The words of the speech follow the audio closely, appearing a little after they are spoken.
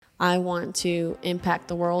I want to impact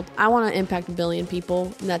the world. I want to impact 1 billion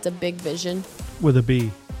people, and that's a big vision. With a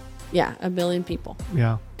B. Yeah, 1 billion people.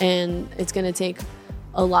 Yeah. And it's going to take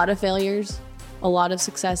a lot of failures, a lot of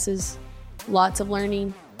successes, lots of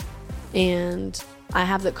learning, and I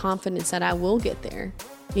have the confidence that I will get there.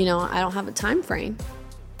 You know, I don't have a time frame.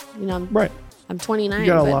 You know, Right. I'm 29. You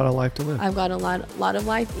got a lot of life to live. I've got a lot of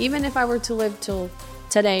life. Even if I were to live till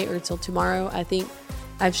today or till tomorrow, I think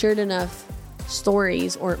I've shared enough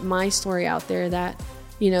stories or my story out there that,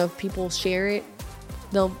 you know, if people share it,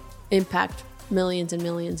 they'll impact millions and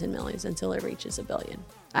millions and millions until it reaches 1 billion.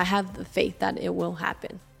 I have the faith that it will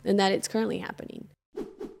happen and that it's currently happening.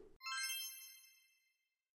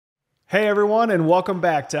 Hey everyone, and welcome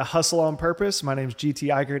back to Hustle on Purpose. My name is GT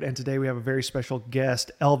Eichert, and today we have a very special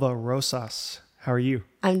guest, Elva Rosas. How are you?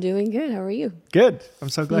 I'm doing good. How are you? Good. I'm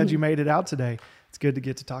so glad you made it out today. It's good to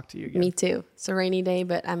get to talk to you again. Me too. It's a rainy day,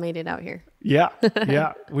 but I made it out here. Yeah.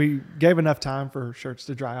 We gave enough time for shirts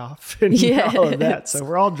to dry off and Yes. all of that. So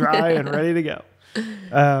we're all dry and ready to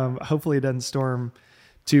go. Hopefully it doesn't storm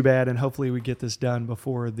too bad, and hopefully we get this done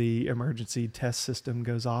before the emergency test system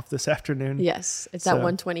goes off this afternoon. Yes, it's at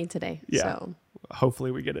 1:20 today. Yeah. So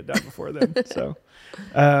Hopefully we get it done before then. So,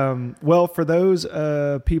 well, for those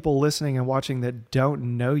people listening and watching that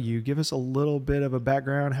don't know you, give us a little bit of a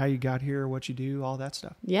background, how you got here, what you do, all that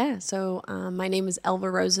stuff. yeah, so my name is Elva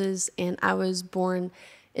Rosas, and I was born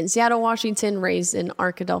in Seattle, Washington, raised in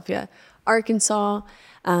Arkadelphia, Arkansas.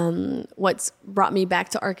 What's brought me back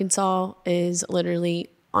to Arkansas is literally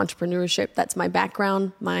entrepreneurship. That's my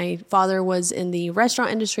background. My father was in the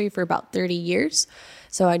restaurant industry for about 30 years.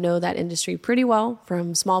 So I know that industry pretty well,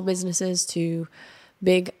 from small businesses to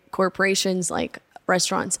big corporations like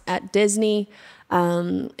restaurants at Disney.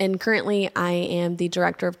 And currently I am the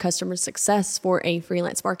director of customer success for a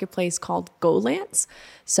freelance marketplace called GoLance.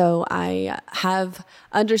 So I have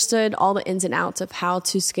understood all the ins and outs of how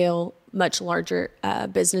to scale much larger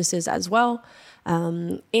businesses as well.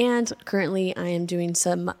 And currently I am doing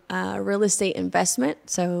some real estate investment.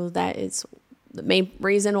 So that is the main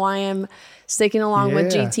reason why I'm sticking along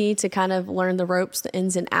with GT, to kind of learn the ropes, the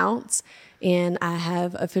ins and outs. And I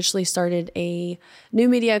have officially started a new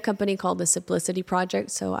media company called The Simplicity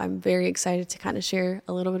Project. So I'm very excited to kind of share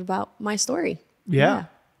a little bit about my story. Yeah.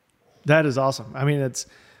 That is awesome. I mean,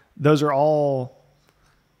 those are all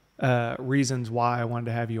reasons why I wanted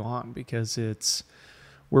to have you on, because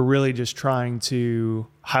we're really just trying to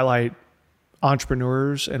highlight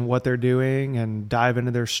entrepreneurs and what they're doing and dive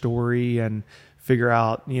into their story and figure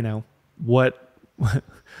out, you know, what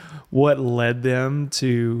led them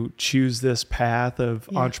to choose this path of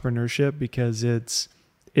entrepreneurship, because it's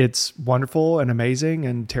wonderful and amazing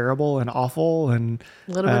and terrible and awful and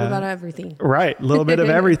a little bit about everything. Right. A little bit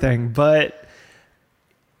of everything. But,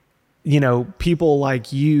 you know, people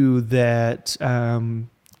like you that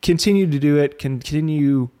continue to do it,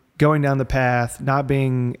 continue going down the path, not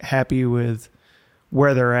being happy with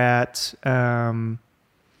where they're at, not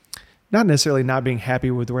necessarily not being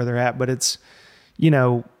happy with where they're at, but it's, you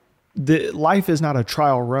know, life is not a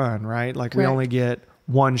trial run, right? Like Correct. We only get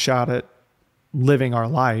one shot at living our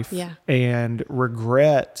life. Yeah. And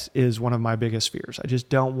regret is one of my biggest fears. I just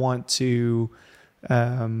don't want to,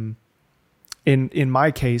 in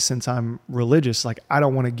my case, since I'm religious, like I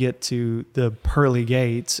don't want to get to the pearly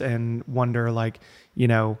gates and wonder, like, you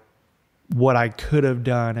know, what I could have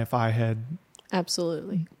done if I had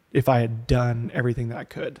done everything that I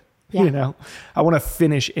could. Yeah. You know, I want to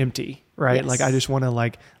finish empty, right? Yes. Like I just want to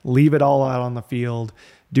like leave it all out on the field,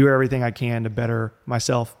 do everything I can to better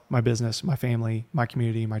myself, my business, my family, my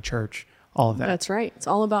community, my church, all of that. That's right. It's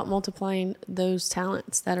all about multiplying those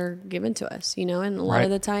talents that are given to us, you know, and a lot of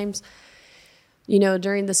the times, you know,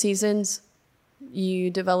 during the seasons, you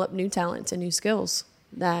develop new talents and new skills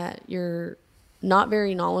that you're not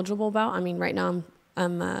very knowledgeable about. I mean, right now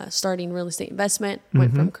I'm starting real estate investment,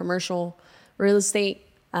 went from commercial real estate,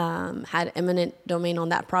 had eminent domain on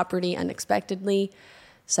that property unexpectedly.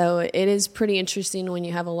 So it is pretty interesting when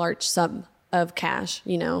you have a large sum of cash,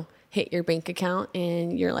 you know, hit your bank account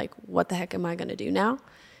and you're like, what the heck am I going to do now?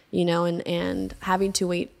 You know, and having to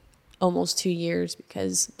wait almost 2 years,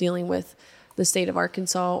 because dealing with the state of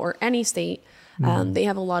Arkansas or any state, they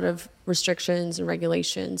have a lot of restrictions and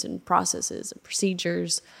regulations and processes and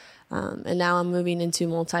procedures. And now I'm moving into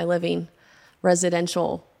multi-living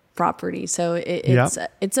residential property. So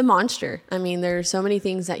it's a monster. I mean, there are so many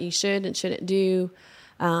things that you should and shouldn't do.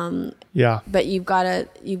 But you've got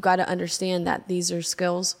to understand that these are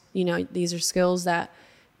skills, you know, these are skills that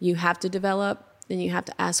you have to develop, and you have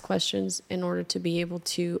to ask questions in order to be able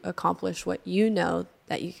to accomplish what you know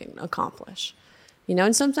that you can accomplish, you know,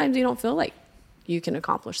 and sometimes you don't feel like you can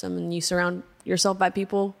accomplish them. And you surround yourself by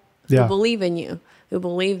people who believe in you, who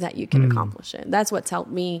believe that you can accomplish it. And that's what's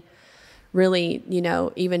helped me really,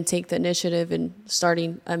 even take the initiative in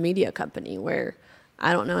starting a media company where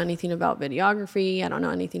I don't know anything about videography. I don't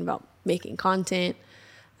know anything about making content.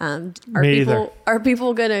 Are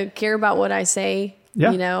people going to care about what I say?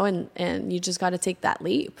 Yeah. And you just got to take that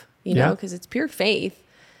leap, because it's pure faith,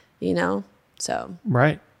 so.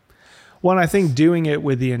 Right. Well, and I think doing it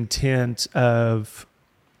with the intent of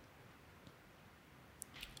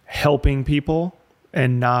helping people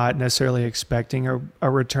and not necessarily expecting a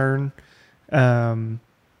return.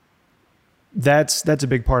 That's a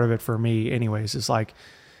big part of it for me anyways. It's like,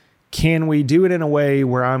 can we do it in a way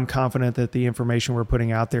where I'm confident that the information we're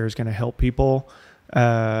putting out there is going to help people?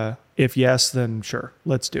 If yes, then sure,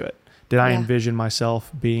 let's do it. Did I envision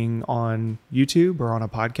myself being on YouTube or on a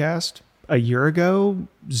podcast a year ago?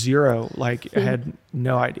 Zero. I had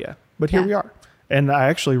no idea, but here we are. And I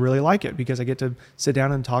actually really like it because I get to sit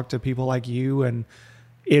down and talk to people like you, and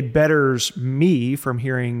it betters me from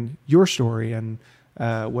hearing your story and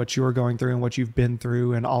what you're going through and what you've been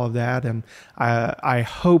through and all of that. And I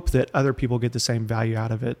hope that other people get the same value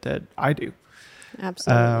out of it that I do.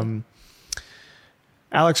 Absolutely.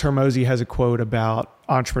 Alex Hormozy has a quote about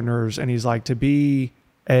entrepreneurs, and he's like, to be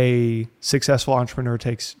a successful entrepreneur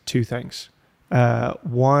takes two things.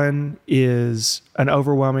 One is an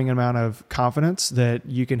overwhelming amount of confidence that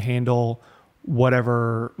you can handle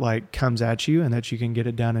whatever comes at you and that you can get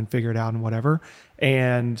it done and figure it out and whatever.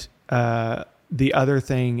 And the other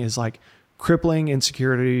thing is crippling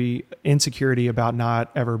insecurity about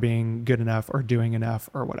not ever being good enough or doing enough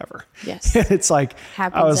or whatever. Yes. It's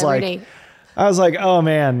happens every day. I was like, oh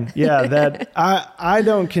man, yeah, that I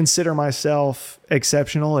don't consider myself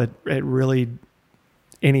exceptional at really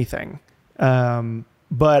anything.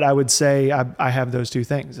 But I would say I have those two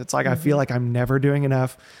things. It's I feel like I'm never doing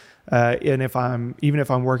enough. And even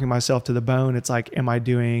if I'm working myself to the bone, it's am I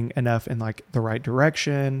doing enough in the right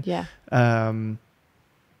direction? Yeah.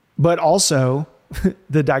 But also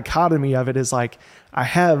the dichotomy of it is I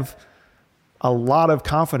have a lot of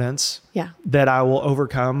confidence that I will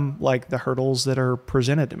overcome the hurdles that are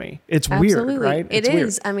presented to me. It's Absolutely. Weird, right? It's weird.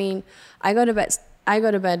 is. I mean, I go to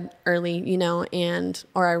bed early,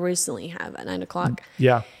 or I recently have at 9:00.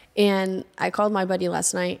 Yeah. And I called my buddy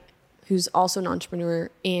last night, who's also an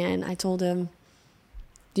entrepreneur. And I told him,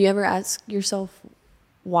 do you ever ask yourself,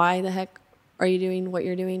 why the heck are you doing what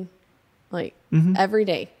you're doing? Every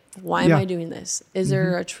day, why am I doing this? Is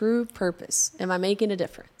there a true purpose? Am I making a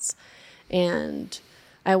difference? And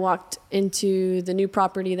I walked into the new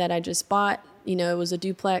property that I just bought. It was a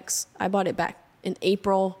duplex. I bought it back in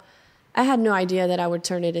April. I had no idea that I would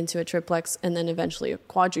turn it into a triplex and then eventually a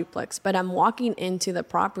quadruplex. But I'm walking into the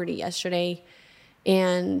property yesterday,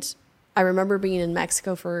 and I remember being in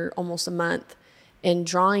Mexico for almost a month and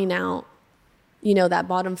drawing out, that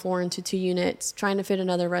bottom floor into 2 units, trying to fit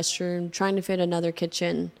another restroom, trying to fit another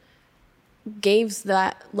kitchen. Gave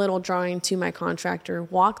that little drawing to my contractor,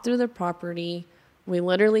 walked through the property. We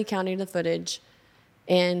literally counted the footage,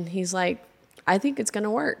 and he's like, I think it's going to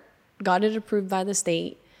work. Got it approved by the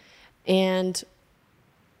state. And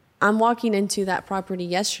I'm walking into that property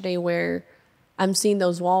yesterday where I'm seeing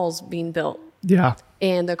those walls being built. Yeah.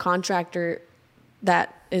 And the contractor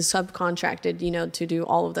that is subcontracted, to do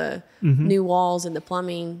all of the new walls and the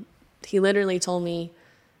plumbing, he literally told me,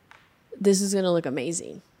 this is going to look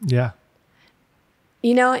amazing. Yeah.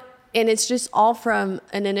 And it's just all from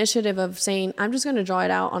an initiative of saying, I'm just going to draw it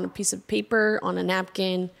out on a piece of paper, on a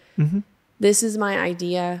napkin. This is my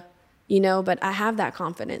idea, but I have that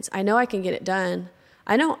confidence. I know I can get it done.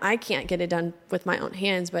 I know I can't get it done with my own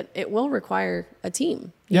hands, but it will require a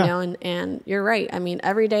team, you know, and you're right. I mean,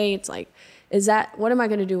 every day it's what am I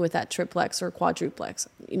going to do with that triplex or quadruplex?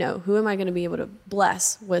 Who am I going to be able to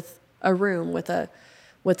bless with a room, with a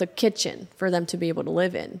kitchen for them to be able to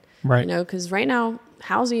live in? Right. Because right now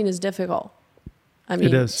housing is difficult. I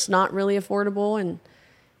mean, it's not really affordable.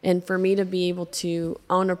 And for me to be able to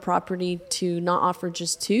own a property to not offer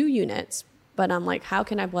just 2 units, but I'm like, how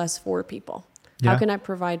can I bless 4 people? How can I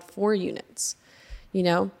provide 4 units?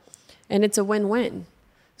 And it's a win-win.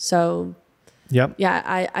 So yeah,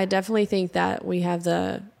 I definitely think that we have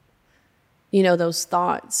those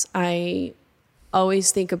thoughts. I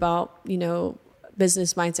always think about,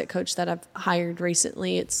 business mindset coach that I've hired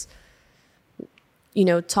recently. It's,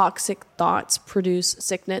 toxic thoughts produce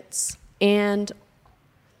sickness, and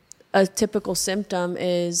a typical symptom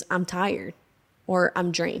is I'm tired or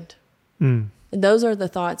I'm drained. And those are the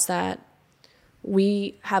thoughts that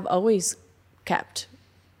we have always kept.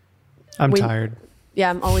 I'm tired. Yeah,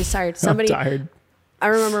 I'm always tired. I'm tired. I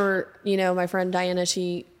remember, my friend Diana,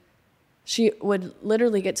 she would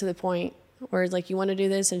literally get to the point where it's like, you want to do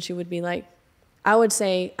this? And she would be like, I would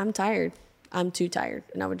say, I'm tired. I'm too tired.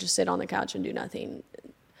 And I would just sit on the couch and do nothing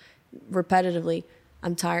repetitively.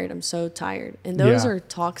 I'm tired. I'm so tired. And those are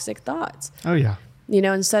toxic thoughts. Oh, yeah.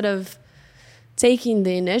 Instead of taking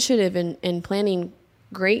the initiative and planting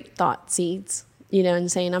great thought seeds,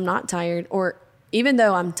 and saying, I'm not tired, or even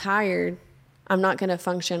though I'm tired, I'm not going to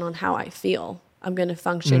function on how I feel. I'm going to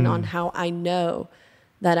function on how I know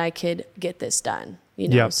that I could get this done,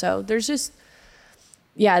 So there's just,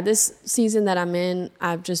 this season that I'm in,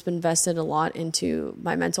 I've just invested a lot into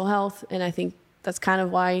my mental health. And I think that's kind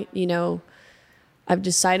of why, I've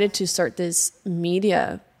decided to start this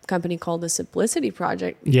media company called the Simplicity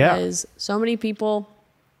Project, because so many people,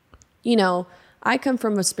 I come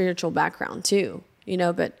from a spiritual background too,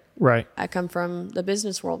 but right. I come from the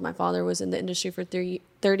business world. My father was in the industry for 30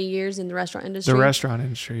 years in the restaurant industry. The restaurant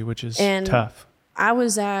industry, which is tough. I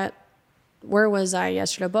was where was I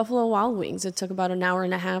yesterday? Buffalo Wild Wings. It took about an hour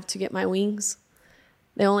and a half to get my wings.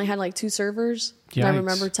 They only had like 2 servers. And I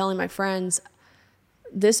remember telling my friends,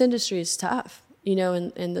 this industry is tough,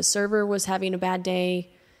 and the server was having a bad day,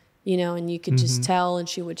 and you could just tell, and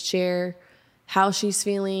she would share how she's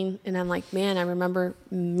feeling. And I'm like, man, I remember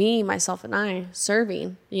myself and I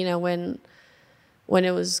serving, when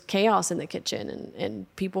it was chaos in the kitchen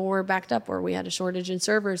and people were backed up, or we had a shortage in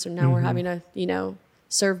servers. And now we're having to,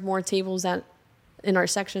 serve more tables in our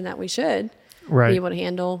section that we should be able to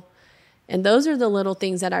handle. And those are the little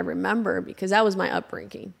things that I remember, because that was my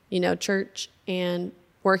upbringing, church and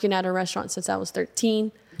working at a restaurant since I was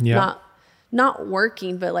 13, not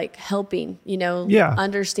working, but like helping,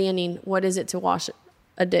 understanding what is it to wash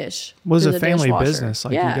a dish. Was a family business.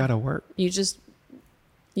 Like you got to work.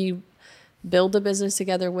 You build a business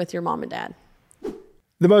together with your mom and dad.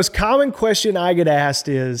 The most common question I get asked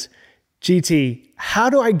is, GT, how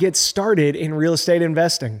do I get started in real estate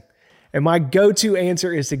investing? And my go-to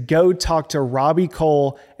answer is to go talk to Robbie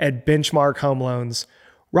Cole at Benchmark Home Loans.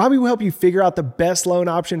 Robbie will help you figure out the best loan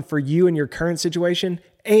option for you in your current situation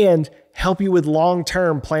and help you with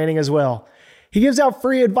long-term planning as well. He gives out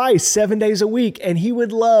free advice 7 days a week, and he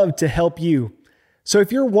would love to help you. So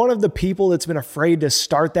if you're one of the people that's been afraid to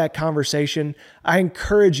start that conversation, I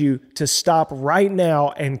encourage you to stop right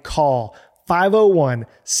now and call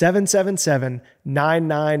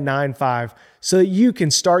 501-777-9995 so that you can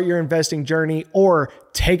start your investing journey or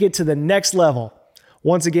take it to the next level.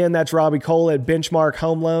 Once again, that's Robbie Cole at Benchmark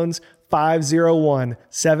Home Loans,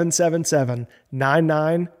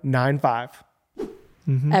 501-777-9995.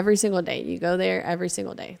 Every single day. You go there every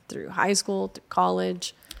single day, through high school, through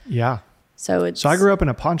college. Yeah. So I grew up in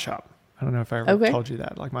a pawn shop. I don't know if I ever told you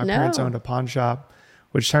that. Like my parents owned a pawn shop,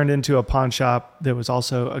 which turned into a pawn shop that was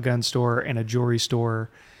also a gun store and a jewelry store.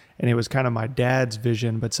 And it was kind of my dad's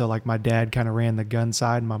vision. But so like my dad kind of ran the gun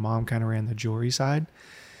side and my mom kind of ran the jewelry side.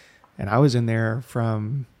 And I was in there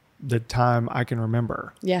from the time I can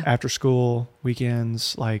remember. Yeah. After school,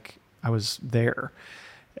 weekends, like I was there.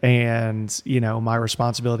 And, my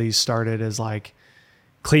responsibilities started as like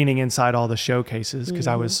cleaning inside all the showcases because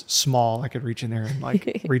I was small. I could reach in there and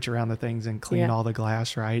like reach around the things and clean all the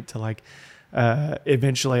glass, right? To like,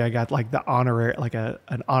 eventually I got like the honorary, like an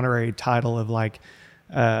honorary title of like,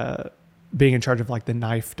 being in charge of like the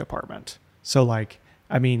knife department. So like,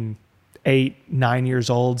 8, 9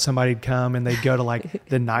 years old, somebody'd come and they'd go to like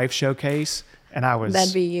the knife showcase, and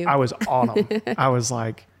that'd be you. I was on them. I was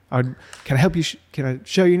like, can I help you? Can I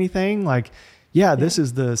show you anything? Like, this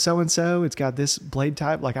is the so-and-so. It's got this blade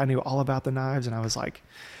type. Like I knew all about the knives, and I was like,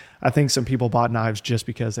 I think some people bought knives just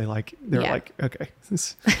because they're like, okay.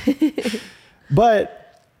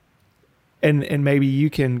 But, and maybe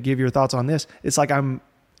you can give your thoughts on this. It's like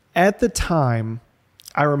at the time,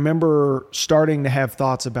 I remember starting to have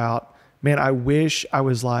thoughts about, man, I wish I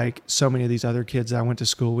was like so many of these other kids that I went to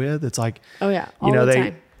school with. It's like, all the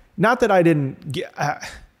time. Not that I didn't get,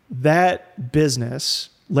 that business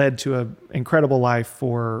led to an incredible life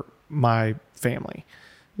for my family.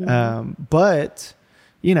 But,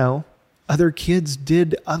 other kids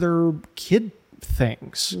did other kid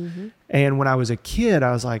things. And when I was a kid,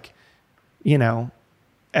 I was like,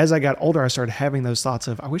 as I got older, I started having those thoughts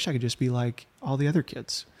of, I wish I could just be like all the other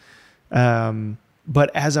kids.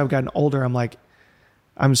 But as I've gotten older, I'm like,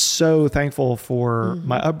 I'm so thankful for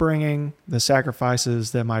my upbringing, the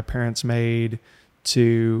sacrifices that my parents made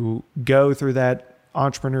to go through that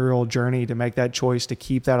entrepreneurial journey, to make that choice, to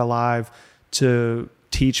keep that alive, to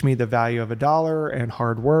teach me the value of $1 and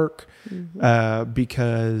hard work,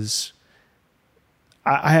 because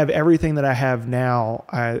I have everything that I have now.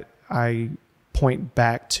 I point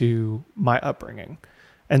back to my upbringing.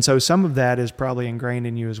 And so some of that is probably ingrained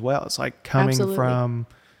in you as well. It's like coming Absolutely. from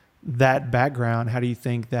that background. How do you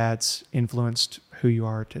think that's influenced who you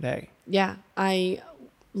are today? Yeah. I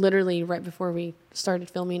literally, right before we started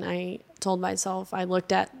filming, I told myself, I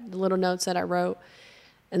looked at the little notes that I wrote,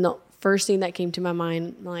 and the first thing that came to my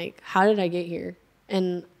mind, like, how did I get here?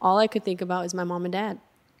 And all I could think about is my mom and dad,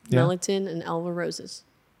 Militon and Elva Rosas.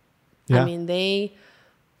 Yeah. I mean, they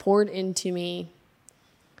poured into me,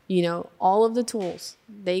 you know, all of the tools.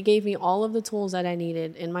 They gave me all of the tools that I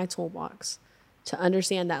needed in my toolbox to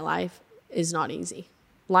understand that life is not easy.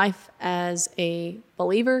 Life as a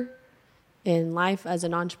believer, in life as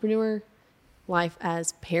an entrepreneur, life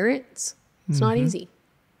as parents, it's not easy,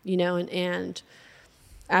 you know, and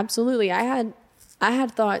absolutely. I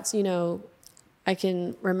had thoughts, you know, I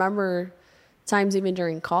can remember times even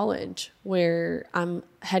during college where I'm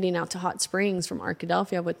heading out to Hot Springs from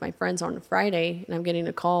Arkadelphia with my friends on a Friday, and I'm getting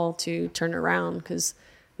a call to turn around because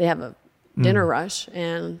they have a dinner rush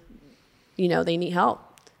and, you know, they need help.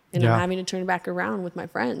 And I'm having to turn back around with my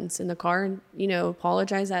friends in the car and, you know,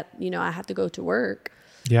 apologize that, you know, I have to go to work.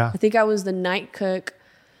 Yeah. I think I was the night cook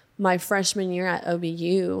my freshman year at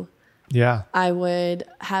OBU. Yeah. I would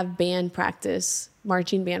have band practice,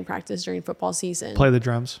 marching band practice during football season. Play the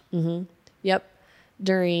drums. Yep.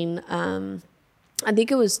 During, I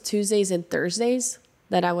think it was Tuesdays and Thursdays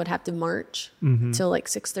that I would have to march till like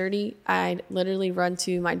 6:30. I'd literally run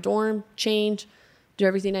to my dorm, change, do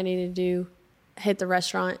everything I needed to do, hit the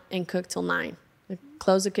restaurant and cook till 9. I'd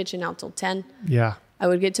close the kitchen out till 10. Yeah. I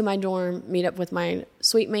would get to my dorm, meet up with my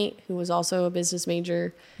suite mate, who was also a business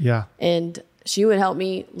major. Yeah. And she would help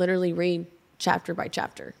me literally read chapter by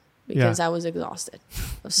chapter because I was exhausted. I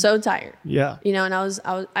was so tired. Yeah. You know,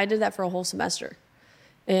 and I did that for a whole semester.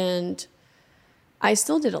 And I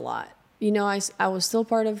still did a lot. You know, I was still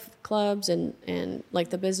part of clubs and like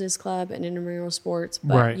the business club and intramural sports,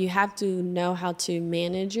 but you have to know how to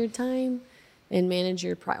manage your time and manage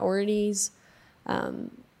your priorities.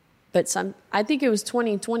 But I think it was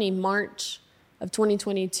 2020, March of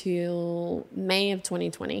 2020 to May of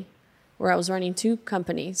 2020, where I was running 2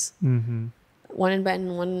 companies, one in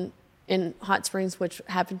Benton, one in Hot Springs, which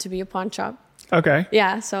happened to be a pawn shop. Okay.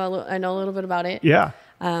 Yeah, so I know a little bit about it. Yeah.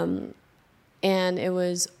 And it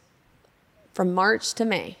was from March to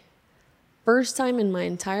May. First time in my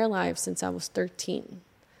entire life since I was 13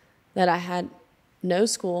 that I had no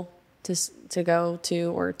school to go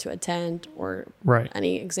to or to attend or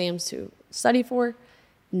any exams to study for,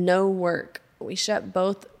 no work. We shut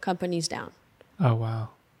both companies down. Oh, wow.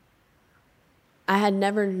 I had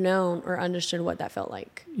never known or understood what that felt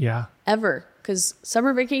like. Yeah. Ever. Because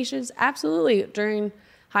summer vacations, absolutely. During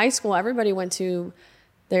high school, everybody went to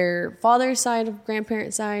their father's side,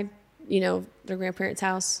 grandparents' side, you know, their grandparents'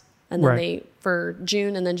 house. And then for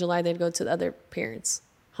June and then July, they'd go to the other parents'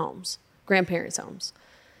 homes, grandparents' homes.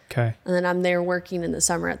 Okay. And then I'm there working in the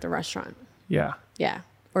summer at the restaurant. Yeah. Yeah.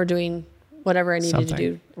 Or doing whatever I needed to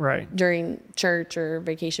do during church or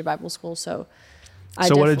vacation Bible school. So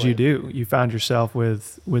what did you do? You found yourself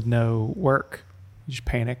with no work. You just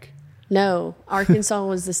panic? No. Arkansas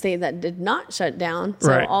was the state that did not shut down.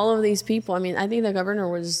 So all of these people, I mean, I think the governor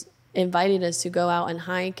was invited us to go out and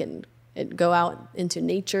hike and go out into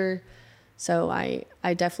nature. So I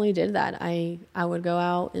definitely did that. I would go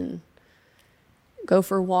out and go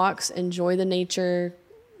for walks, enjoy the nature,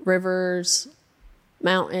 rivers,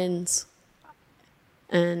 mountains.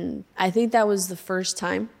 And I think that was the first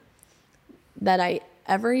time that I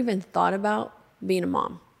ever even thought about being a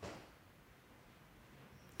mom.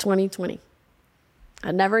 2020.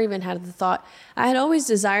 I never even had the thought. I had always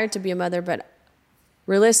desired to be a mother, but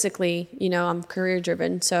realistically, you know, I'm career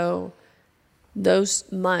driven. So those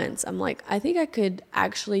months, I'm like, I think I could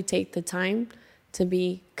actually take the time to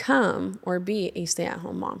become or be a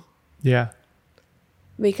stay-at-home mom. Yeah.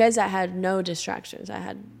 Because I had no distractions. I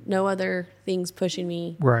had no other things pushing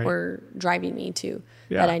me or driving me to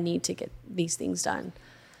that I need to get these things done.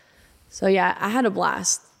 So yeah, I had a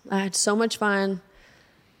blast. I had so much fun.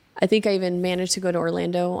 I think I even managed to go to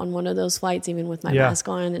Orlando on one of those flights, even with my mask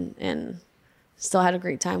on, and still had a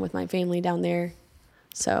great time with my family down there.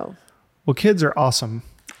 So, well, kids are awesome.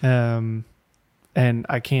 And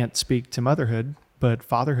I can't speak to motherhood, but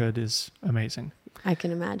fatherhood is amazing. I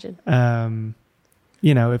can imagine.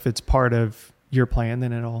 You know, if it's part of your plan,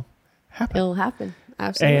 then it'll happen. It'll happen.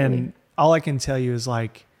 Absolutely. And all I can tell you is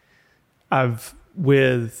like,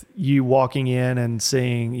 with you walking in and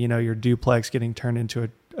seeing, you know, your duplex getting turned into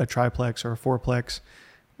a triplex or a fourplex,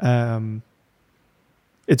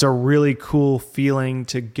 it's a really cool feeling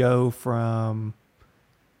to go from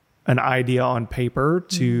an idea on paper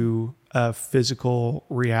to a physical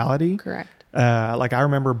reality. Correct. Like I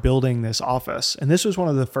remember building this office, and this was one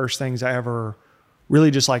of the first things I ever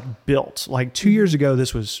really just like built. Like 2 years ago,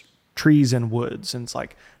 this was trees and woods, and it's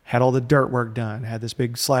like had all the dirt work done, had this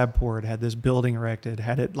big slab poured, had this building erected,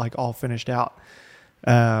 had it like all finished out.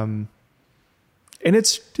 And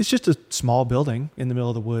it's just a small building in the middle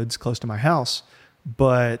of the woods close to my house.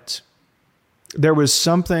 But there was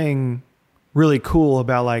something really cool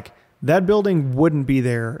about like that building wouldn't be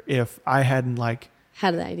there if I hadn't like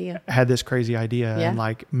had this crazy idea and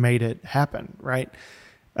like made it happen. Right.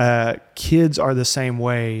 Kids are the same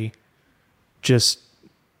way, just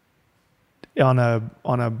on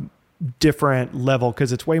a different level.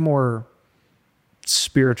 'Cause it's way more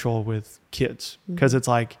spiritual with kids. 'Cause it's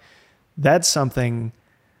like, that's something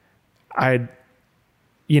a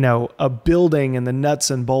building and the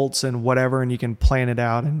nuts and bolts and whatever, and you can plan it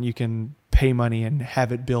out and you can pay money and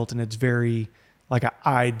have it built. And it's very like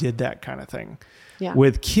I did that kind of thing. Yeah.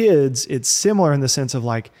 With kids, it's similar in the sense of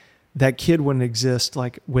like that kid wouldn't exist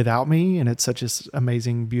like without me. And it's such an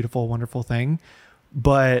amazing, beautiful, wonderful thing.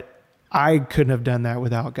 But I couldn't have done that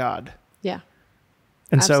without God. Yeah.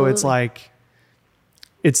 And Absolutely. So it's like,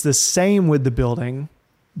 it's the same with the building,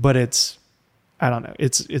 but I don't know.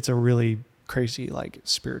 It's a really crazy, like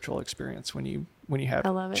spiritual experience when you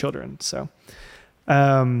have children. So,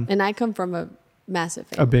 and I come from a massive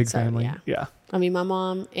family, a big family. Yeah. I mean, my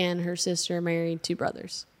mom and her sister married 2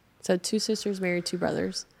 brothers. So 2 sisters married 2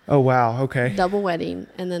 brothers. Oh, wow. Okay. Double wedding.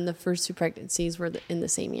 And then the first 2 pregnancies were in the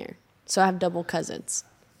same year. So I have double cousins.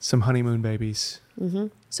 Some honeymoon babies. Mm-hmm.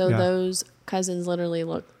 So those cousins literally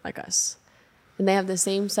look like us. And they have the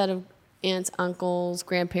same set of aunts, uncles,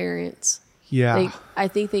 grandparents. Yeah. I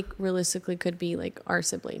think they realistically could be like our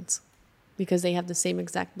siblings because they have the same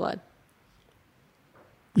exact blood.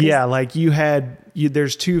 Yeah. Like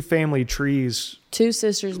there's 2 family trees. 2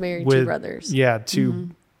 sisters married 2 brothers. Yeah. 2.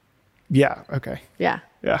 Mm-hmm. Yeah. Okay. Yeah.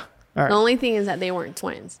 Yeah. All right. The only thing is that they weren't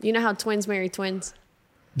twins. You know how twins marry twins?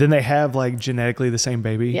 Then they have like genetically the same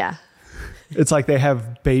baby. Yeah. It's like they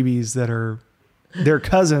have babies they're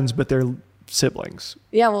cousins, but they're siblings.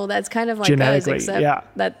 Yeah. Well, that's kind of like genetically, us,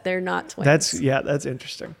 except that they're not twins. That's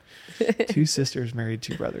interesting. 2 sisters married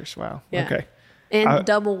 2 brothers. Wow. Yeah. Okay. And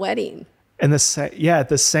double wedding. And at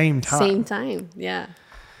the same time. Same time. Yeah.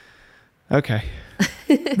 Okay.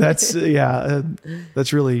 That's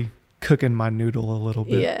that's really cooking my noodle a little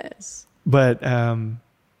bit. Yes. But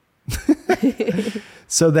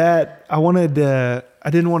so that I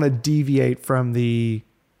didn't want to deviate from the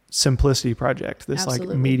Simplicity Project, this Absolutely.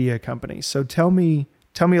 Like media company. So tell me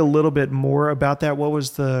a little bit more about that.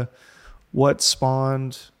 What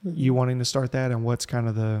spawned you wanting to start that, and what's kind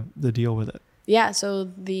of the deal with it? Yeah. So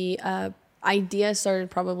the idea started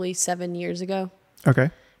probably 7 years ago. Okay.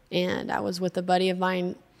 And I was with a buddy of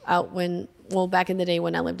mine back in the day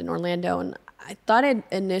when I lived in Orlando, and I thought it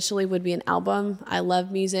initially would be an album. I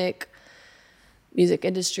love music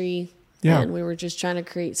industry. Yeah. And we were just trying to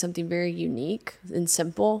create something very unique and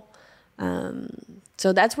simple.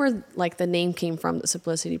 So that's where like the name came from, the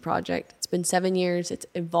Simplicity Project. It's been 7 years. It's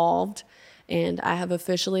evolved, and I have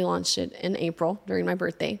officially launched it in April during my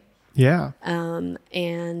birthday. Yeah.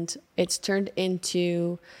 And it's turned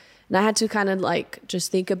into, and I had to kind of like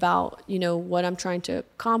just think about, what I'm trying to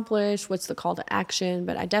accomplish, what's the call to action,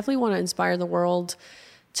 but I definitely want to inspire the world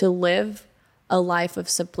to live a life of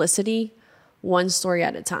simplicity, one story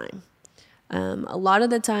at a time. A lot of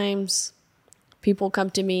the times people come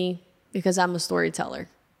to me because I'm a storyteller.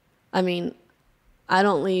 I mean, I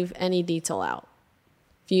don't leave any detail out.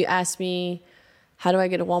 If you ask me, how do I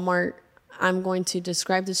get to Walmart? I'm going to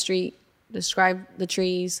describe the street, describe the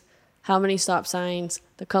trees, how many stop signs,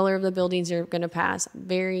 the color of the buildings you're going to pass.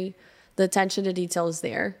 The attention to detail is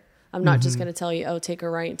there. I'm not just going to tell you, take a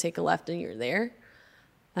right and take a left and you're there.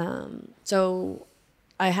 So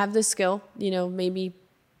I have this skill, maybe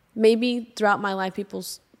throughout my life, people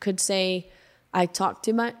could say I talk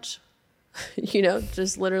too much,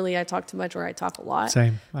 just literally I talk too much or I talk a lot.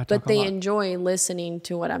 Same. But they enjoy listening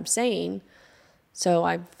to what I'm saying. So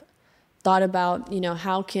I've thought about,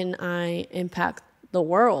 how can I impact the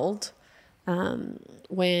world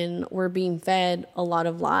when we're being fed a lot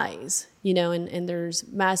of lies, and there's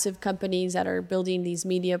massive companies that are building these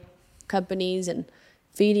media companies and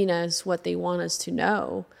feeding us what they want us to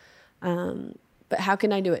know. But how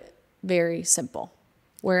can I do it very simple,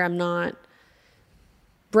 where I'm not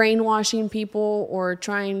brainwashing people or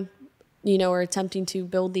trying, or attempting to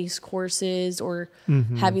build these courses or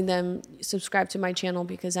having them subscribe to my channel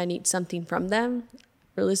because I need something from them.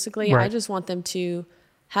 Realistically, right. I just want them to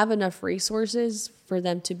have enough resources for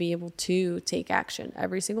them to be able to take action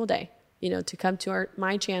every single day. to come to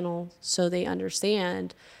my channel so they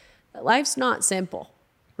understand that life's not simple,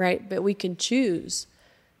 right? But we can choose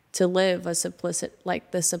to live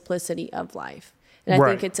the simplicity of life. And I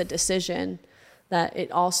think it's a decision that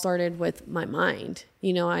it all started with my mind.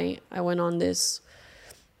 I went on this,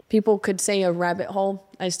 people could say a rabbit hole.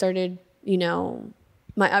 I started,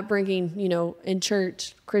 my upbringing, in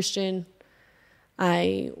church, Christian.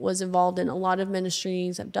 I was involved in a lot of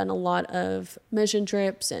ministries. I've done a lot of mission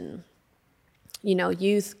trips and,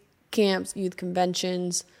 youth camps, youth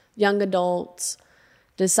conventions, young adults,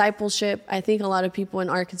 discipleship. I think a lot of people in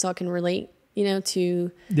Arkansas can relate,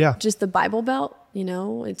 to just the Bible Belt.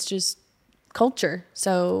 It's just culture.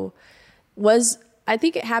 So I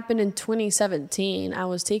think it happened in 2017. I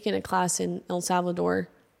was taking a class in El Salvador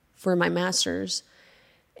for my master's,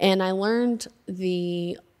 and I learned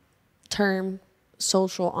the term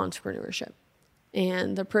social entrepreneurship.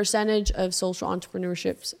 And the percentage of social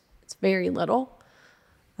entrepreneurships, it's very little.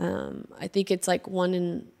 I think it's like 1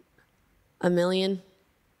 in a million.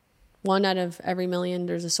 1 out of every million,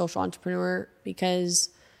 there's a social entrepreneur because,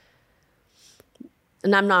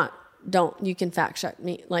 and you can fact check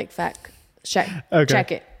me,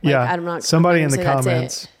 check it. I'm not. Somebody in the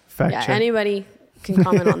comments fact check. Anybody can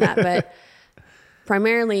comment on that, but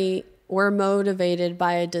primarily we're motivated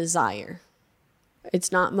by a desire.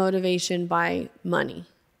 It's not motivation by money.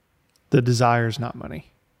 The desire is not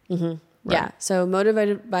money. Mm-hmm. Right. Yeah. So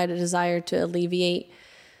motivated by the desire to alleviate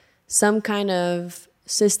some kind of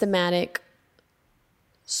systematic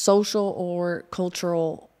social or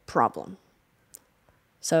cultural problem.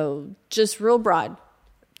 So just real broad.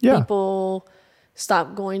 Yeah. People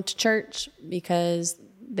stop going to church because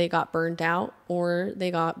they got burned out or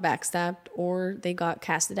they got backstabbed or they got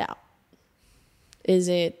casted out. Is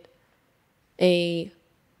it a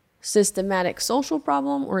systematic social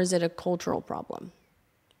problem or is it a cultural problem?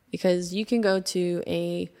 Because you can go to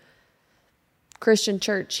a Christian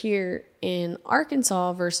church here in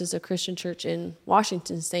Arkansas versus a Christian church in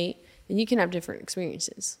Washington State, and you can have different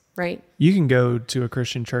experiences, right? You can go to a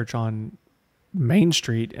Christian church on Main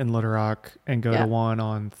Street in Little Rock and go to one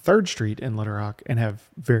on 3rd Street in Little Rock and have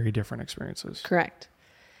very different experiences. Correct.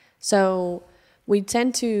 So we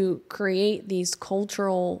tend to create these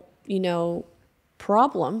cultural,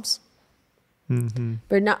 problems,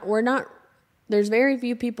 but there's very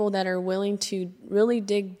few people that are willing to really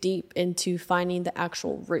dig deep into finding the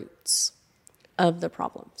actual roots of the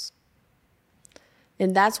problems.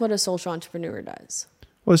 And that's what a social entrepreneur does.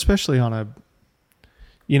 Well, especially on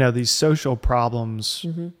these social problems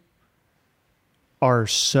are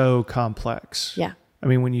so complex. Yeah. I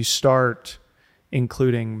mean, when you start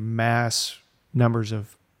including mass numbers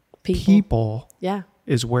of people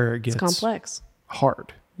is where it gets complex.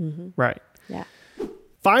 Hard. Right. Yeah.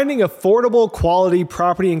 Finding affordable quality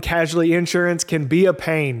property and casualty insurance can be a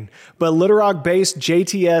pain, but Little Rock-based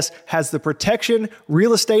JTS has the protection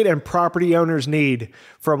real estate and property owners need.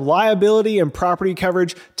 From liability and property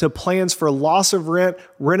coverage to plans for loss of rent,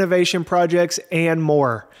 renovation projects, and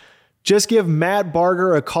more. Just give Matt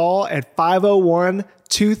Barger a call at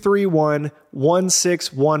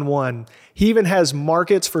 501-231-1611. He even has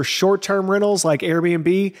markets for short-term rentals like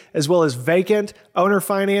Airbnb, as well as vacant,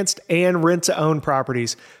 owner-financed, and rent-to-own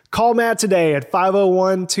properties. Call Matt today at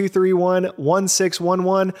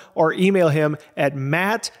 501-231-1611 or email him at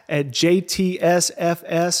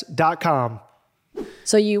matt@jtsfs.com.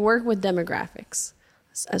 So you work with demographics.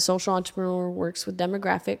 A social entrepreneur works with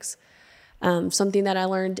demographics. Something that I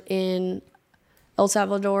learned in El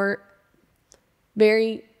Salvador,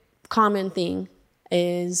 very common thing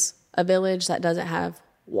is a village that doesn't have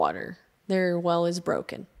water. Their well is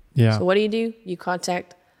broken. Yeah. So what do? You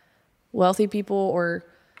contact wealthy people or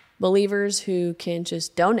believers who can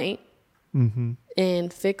just donate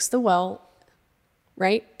and fix the well,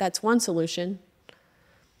 right? That's one solution.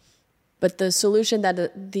 But the solution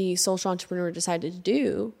that the social entrepreneur decided to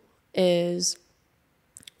do is,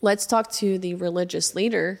 let's talk to the religious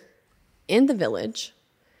leader in the village,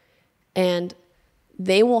 and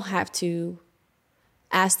they will have to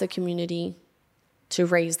ask the community to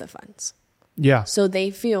raise the funds. Yeah. So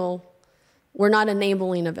they feel we're not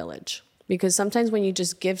enabling a village, because sometimes when you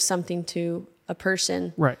just give something to a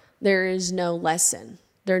person, right, there is no lesson.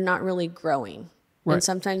 They're not really growing. Right. And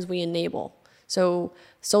sometimes we enable. So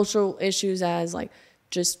social issues as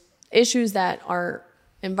just issues that are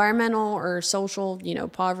environmental or social,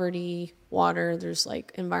 poverty, water, there's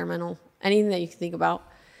environmental, anything that you can think about.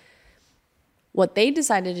 What they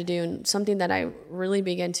decided to do, and something that I really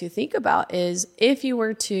began to think about, is if you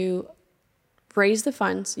were to raise the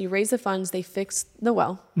funds, they fix the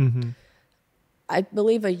well. I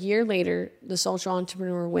believe a year later, the social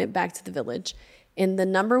entrepreneur went back to the village, and the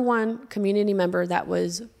number one community member that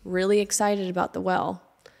was really excited about the well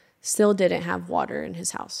still didn't have water in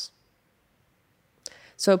his house.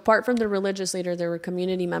 So apart from the religious leader, there were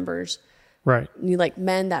community members, right? Like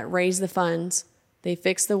men that raised the funds. They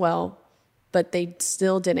fixed the well, but they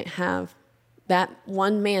still didn't have that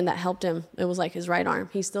one man that helped him. It was like his right arm.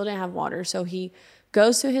 He still didn't have water. So he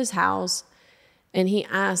goes to his house and he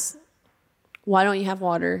asks, why don't you have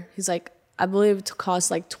water? He's like, I believe it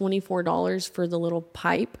costs like $24 for the little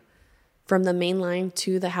pipe from the main line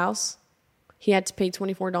to the house. He had to pay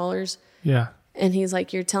 $24. Yeah. And he's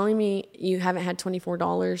like, you're telling me you haven't had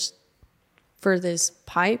 $24 for this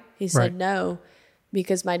pipe? He said, right. No,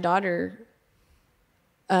 because my daughter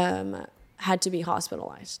had to be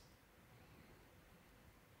hospitalized.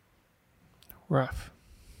 Rough.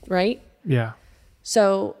 Right? Yeah.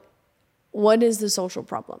 So what is the social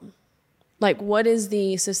problem? Like, what is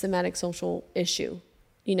the systematic social issue?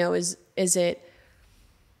 You know, is it,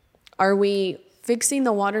 are we fixing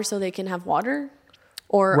the water so they can have water?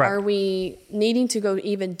 Or right. are we needing to go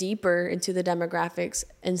even deeper into the demographics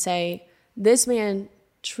and say, this man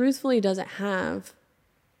truthfully doesn't have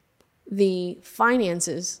the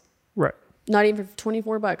finances, right? Not even for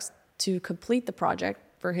 $24 to complete the project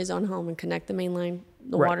for his own home and connect the main line,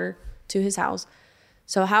 the right. water to his house.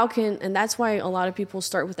 So how can, and that's why a lot of people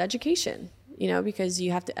start with education, you know, because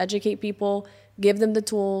you have to educate people, give them the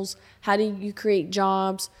tools. How do you create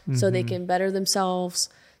jobs so they can better themselves?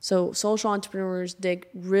 So social entrepreneurs dig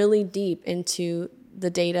really deep into the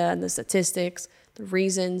data and the statistics, the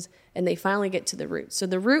reasons, and they finally get to the root. So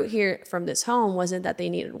the root here from this home wasn't that they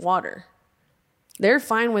needed water. They're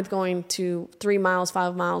fine with going to 3 miles,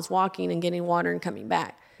 5 miles, walking and getting water and coming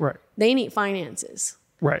back. Right. They need finances.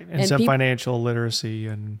 Right. And some financial literacy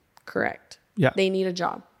and... Correct. Yeah. They need a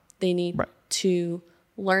job. They need right. to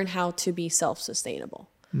learn how to be self-sustainable.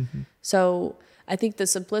 So I think the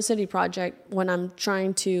Simplicity Project, when I'm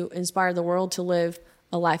trying to inspire the world to live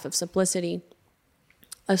a life of simplicity,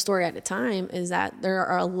 a story at a time, is that there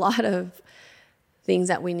are a lot of things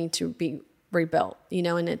that we need to be rebuilt, you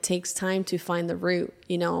know, and it takes time to find the root.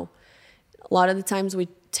 You know, a lot of the times we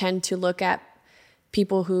tend to look at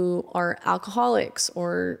people who are alcoholics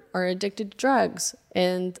or are addicted to drugs,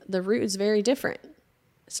 and the root is very different.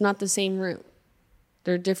 It's not the same root.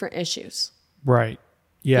 They're different issues. Right.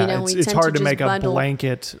 Yeah. You know, it's hard to make a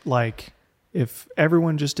blanket, like, if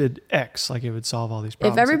everyone just did X, like it would solve all these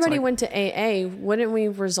problems. If everybody went to AA, wouldn't we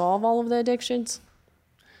resolve all of the addictions?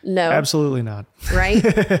 No. Absolutely not. Right?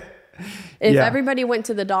 If everybody went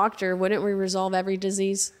to the doctor, wouldn't we resolve every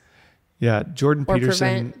disease? Yeah. Jordan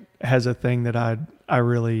Peterson has a thing that I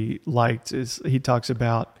really liked, is he talks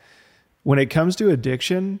about when it comes to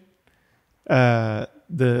addiction,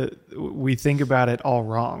 we think about it all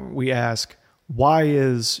wrong. We ask, why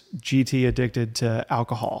is GT addicted to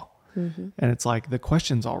alcohol? And it's like, the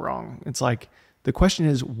question's all wrong. It's like, the question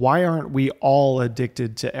is, why aren't we all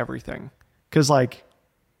addicted to everything? Because like,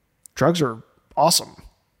 drugs are awesome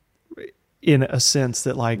in a sense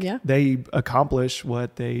that like they accomplish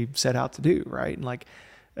what they set out to do. Right. And like,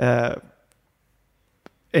 and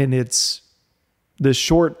it's the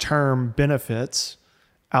short-term benefits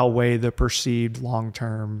outweigh the perceived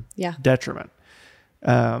long-term detriment.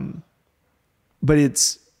 But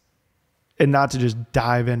it's, and not to just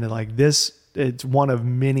dive into like this, it's one of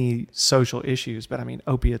many social issues, but I mean,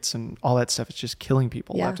 opiates and all that stuff, it's just killing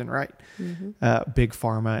people left and right. Big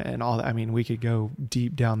pharma and all that. I mean, we could go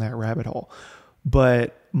deep down that rabbit hole,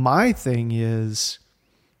 but my thing is,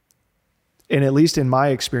 and at least in my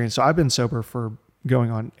experience, so I've been sober for going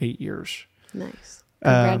on 8 years. Nice.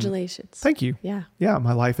 Congratulations. Thank you. Yeah. Yeah.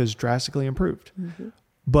 My life has drastically improved.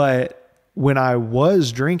 But when I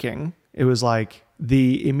was drinking, it was like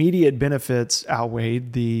the immediate benefits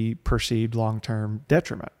outweighed the perceived long-term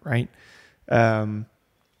detriment. Right.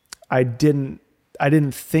 I didn't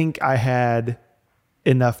think I had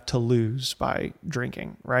enough to lose by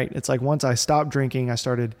drinking. Right. It's like, once I stopped drinking, I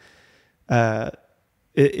started,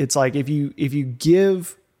 it's like, if you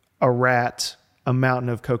give a rat a mountain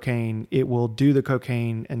of cocaine, it will do the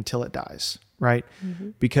cocaine until it dies, right?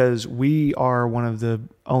 Because we are one of the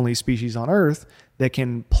only species on Earth that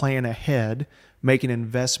can plan ahead, make an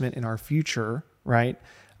investment in our future, right?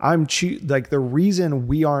 Like the reason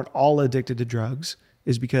we aren't all addicted to drugs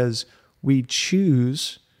is because we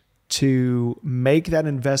choose to make that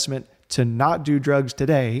investment to not do drugs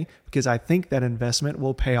today, because I think that investment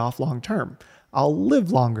will pay off long term. I'll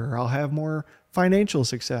live longer. I'll have more financial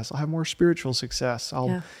success. I'll have more spiritual success.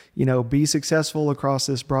 I'll, be successful across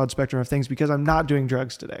this broad spectrum of things because I'm not doing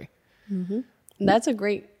drugs today. That's a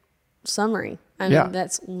great summary. I mean,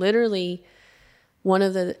 that's literally one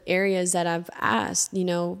of the areas that I've asked, you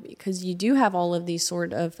know, because you do have all of these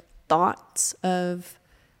sort of thoughts of,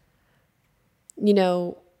 you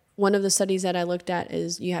know, one of the studies that I looked at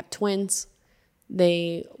is you have twins.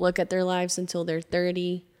 They look at their lives until they're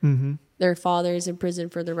 30. Mm-hmm. Their father is in prison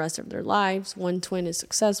for the rest of their lives. One twin is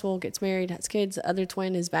successful, gets married, has kids. The other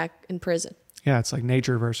twin is back in prison. Yeah, it's like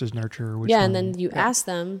nature versus nurture. And then you ask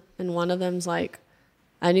them, and one of them's like,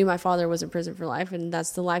 I knew my father was in prison for life, and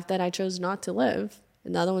that's the life that I chose not to live.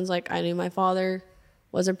 And the other one's like, I knew my father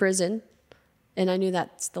was in prison, and I knew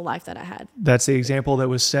that's the life that I had. That's the example that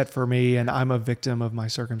was set for me, and I'm a victim of my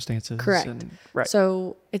circumstances. Correct. Right.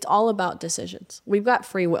 So it's all about decisions. We've got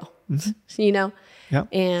free will, you know? Yeah.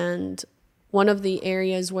 And one of the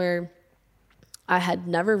areas where I had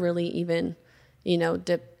never really even, you know,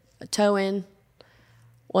 dipped a toe in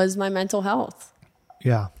was my mental health.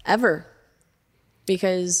 Yeah. Ever.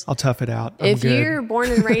 Because I'll tough it out. If you're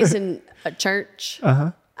born and raised in a church,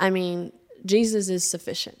 I mean, Jesus is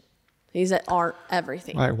sufficient. He's at our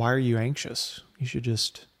everything. Right. Why are you anxious? You should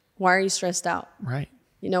just... Why are you stressed out? Right.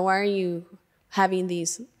 You know, why are you having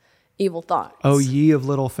these evil thoughts? Oh, ye of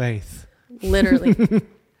little faith. Literally.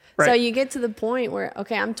 Right. So you get to the point where,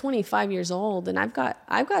 okay, I'm 25 years old and I've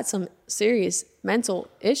got some serious mental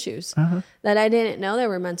issues that I didn't know there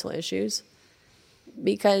were mental issues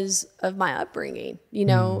because of my upbringing. You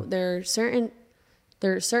know, there are certain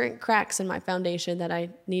cracks in my foundation that I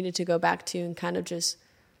needed to go back to and kind of just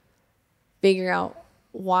figure out,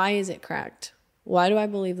 why is it cracked? Why do I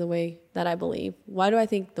believe the way that I believe? Why do I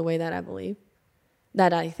think the way that I believe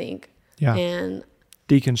that I think? Yeah. And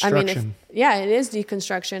deconstruction. I mean, it is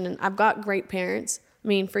deconstruction, and I've got great parents. I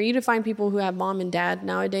mean, for you to find people who have mom and dad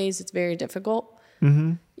nowadays, it's very difficult.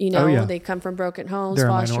 Mm-hmm. You know, they come from broken homes, they're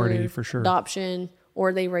foster, a minority for sure. Adoption,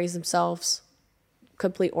 or they raise themselves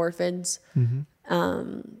complete orphans.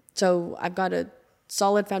 So I've got a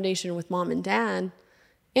solid foundation with mom and dad,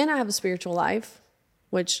 and I have a spiritual life,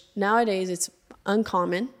 which nowadays it's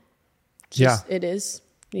uncommon. It is.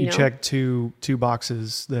 You know? Check two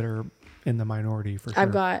boxes that are in the minority for sure.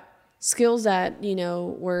 I've got skills that, you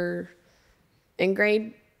know, were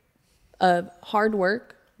ingrained of hard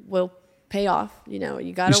work will pay off. You know,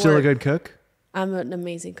 you got to work. You still a good cook? I'm an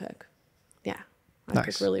amazing cook. Yeah. I Nice.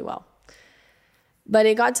 cook really well. But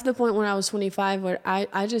it got to the point when I was 25 where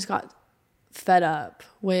I just got fed up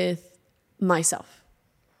with myself.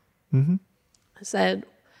 I said,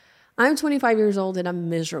 I'm 25 years old and I'm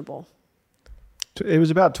miserable. It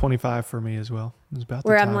was about 25 for me as well. It was about the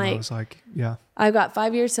Where time I'm like, I was like, yeah. I've got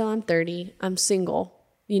 5 years till I'm 30. I'm single,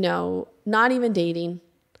 you know, not even dating.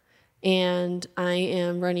 And I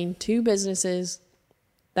am running 2 businesses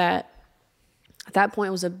that at that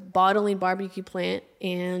point was a bottling barbecue plant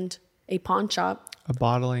and a pawn shop. A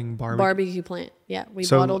bottling barbecue plant. Yeah. We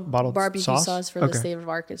bottled barbecue sauce for the state of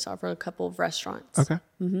Arkansas for a couple of restaurants. Okay.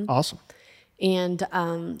 Awesome. And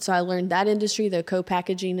so I learned that industry, the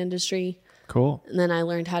co-packaging industry. Cool. And then I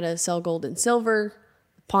learned how to sell gold and silver,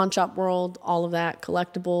 pawn shop world, all of that,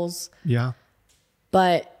 collectibles. Yeah.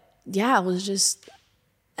 But yeah, it was just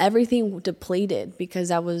everything depleted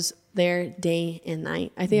because I was there day and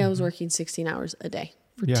night. I think I was working 16 hours a day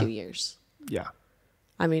for 2 years. Yeah.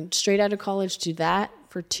 I mean, straight out of college to that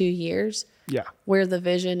for 2 years. Yeah. Where the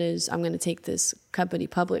vision is, I'm going to take this company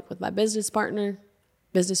public with my business partner.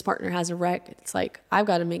 Business partner has a wreck. It's like, I've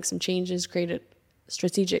got to make some changes, create a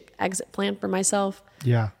strategic exit plan for myself.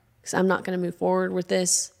 Yeah. Because I'm not going to move forward with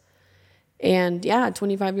this. And yeah,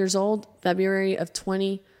 25 years old, February of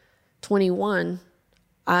 2021,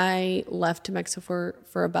 I left to Mexico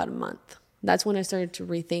for about a month. That's when I started to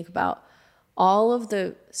rethink about all of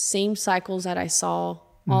the same cycles that I saw,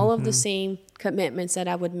 all of the same commitments that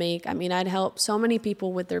I would make. I mean, I'd help so many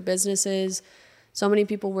people with their businesses, so many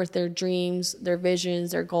people with their dreams, their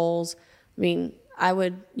visions, their goals. I mean, I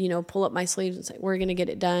would, you know, pull up my sleeves and say, we're going to get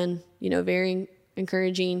it done, you know, very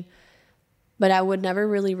encouraging. But I would never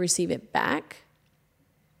really receive it back.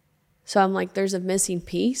 So I'm like, there's a missing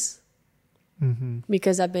piece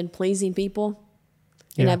because I've been pleasing people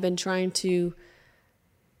and I've been trying to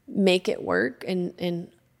make it work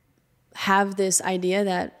and have this idea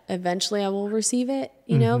that eventually I will receive it,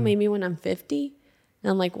 you know, maybe when I'm 50.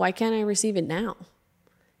 And I'm like, why can't I receive it now?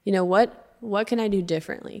 You know, what can I do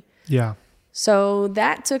differently? Yeah. So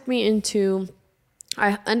that took me into,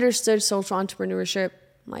 I understood social entrepreneurship.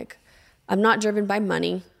 Like, I'm not driven by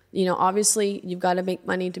money. You know, obviously you've got to make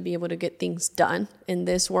money to be able to get things done in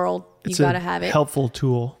this world. You've got to have it. Helpful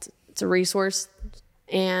tool. It's a resource.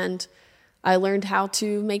 And I learned how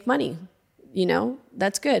to make money. You know,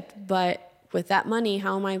 that's good. But with that money,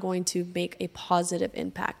 how am I going to make a positive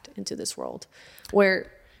impact into this world?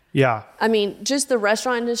 Where, yeah, I mean, just the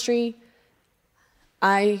restaurant industry,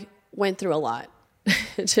 I went through a lot.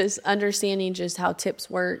 Just understanding just how tips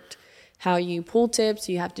worked, how you pull tips,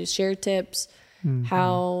 you have to share tips,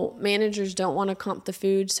 how managers don't want to comp the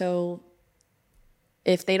food. So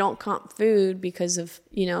if they don't comp food because of,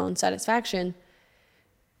 unsatisfaction,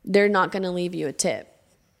 they're not going to leave you a tip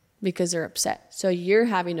because they're upset. So you're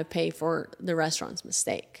having to pay for the restaurant's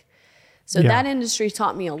mistake. So that industry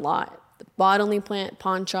taught me a lot. The bottling plant,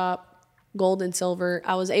 pawn shop, gold and silver.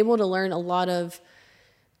 I was able to learn a lot of,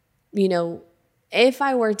 if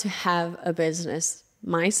I were to have a business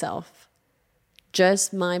myself,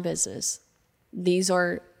 just my business, these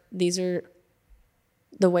are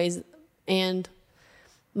the ways and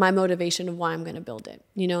my motivation of why I'm going to build it,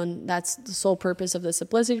 and that's the sole purpose of the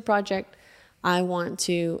Simplicity Project. I want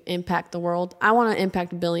to impact the world. I want to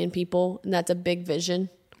impact 1 billion people, and that's a big vision.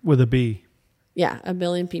 With a B. Yeah, 1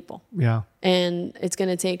 billion people. Yeah. And it's going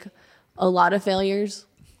to take a lot of failures,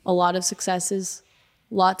 a lot of successes,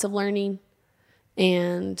 lots of learning,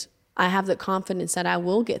 and I have the confidence that I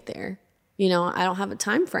will get there. I don't have a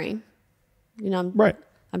time frame. Right.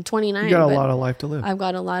 I'm 29. You got a lot of life to live. I've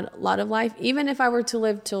got a lot of life. Even if I were to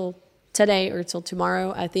live till today or till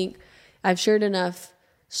tomorrow, I think I've shared enough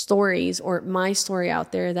stories or my story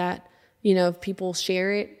out there that, if people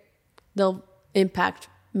share it, they'll impact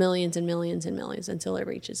millions and millions and millions until it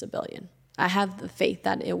reaches 1 billion. I have the faith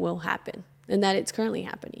that it will happen and that it's currently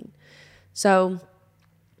happening. So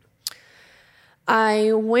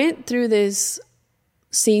I went through this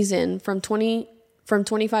season from 25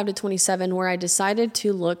 to 27 where I decided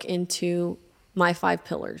to look into my 5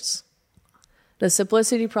 pillars. The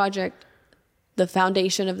Simplicity Project, the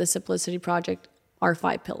foundation of the Simplicity Project are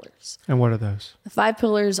 5 pillars. And what are those? The 5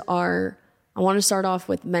 pillars are, I want to start off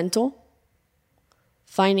with mental,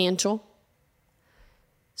 financial,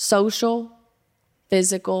 social,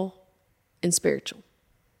 physical, and spiritual.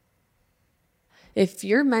 If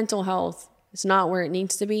your mental health is not where it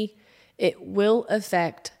needs to be, it will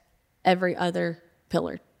affect every other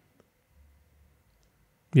pillar.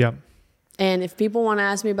 Yep. And if people want to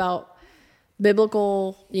ask me about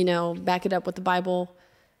biblical, back it up with the Bible,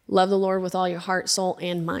 love the Lord with all your heart, soul,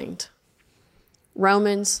 and mind.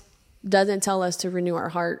 Romans doesn't tell us to renew our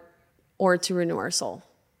heart or to renew our soul.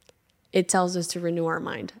 It tells us to renew our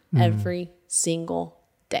mind every single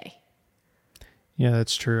day. Yeah,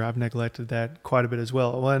 that's true. I've neglected that quite a bit as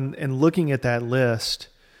well. And looking at that list,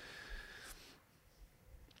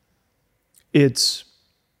 it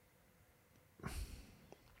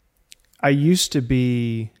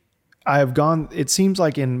seems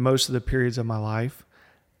like in most of the periods of my life,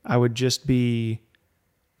 I would just be,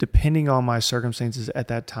 depending on my circumstances at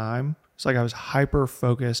that time, it's like I was hyper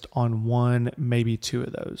focused on 1, maybe 2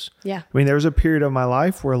 of those. Yeah. I mean, there was a period of my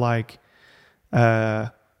life where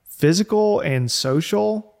physical and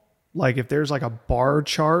social, like if there's like a bar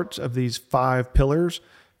chart of these 5 pillars,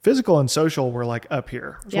 physical and social were like up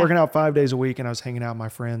here. I was working out 5 days a week and I was hanging out with my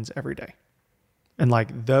friends every day. And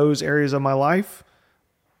like those areas of my life,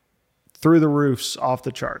 through the roofs, off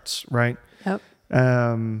the charts, right? Yep.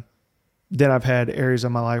 Then I've had areas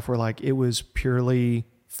of my life where like it was purely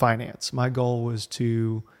finance. My goal was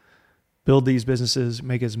to build these businesses,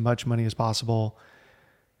 make as much money as possible.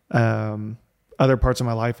 Other parts of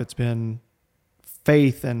my life, it's been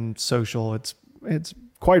faith and social. It's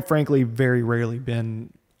quite frankly very rarely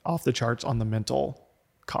been off the charts on the mental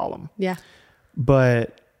column. Yeah.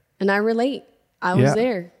 And I relate. I was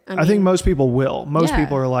there. I think most people will. Most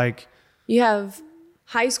people are like, you have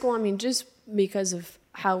high school. I mean, just because of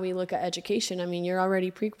how we look at education, I mean, you're already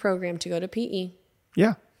pre-programmed to go to PE.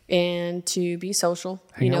 Yeah. And to be social,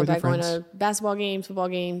 by going to basketball games, football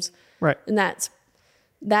games. Right. And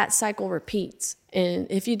that cycle repeats. And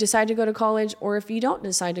if you decide to go to college or if you don't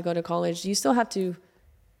decide to go to college, you still have to,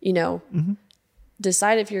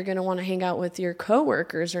 decide if you're going to want to hang out with your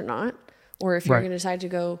coworkers or not, or if you're going to decide to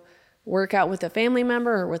go work out with a family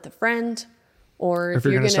member or with a friend, or if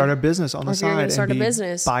you're going to start a business on the side and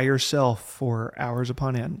be by yourself for hours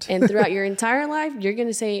upon end. And throughout your entire life, you're going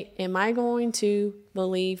to say, am I going to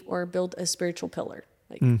believe or build a spiritual pillar?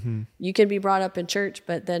 Like you can be brought up in church,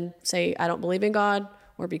 but then say, I don't believe in God,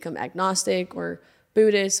 or become agnostic or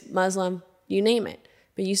Buddhist, Muslim, you name it.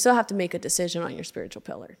 But you still have to make a decision on your spiritual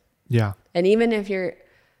pillar. Yeah. And even if you're,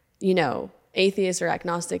 atheist or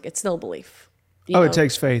agnostic, it's still belief. It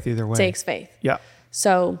takes faith either way. It takes faith. Yeah.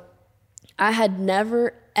 So I had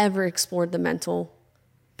never, ever explored the mental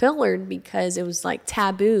pillar because it was like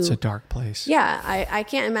taboo. It's a dark place. Yeah. I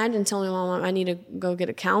can't imagine telling my mom I need to go get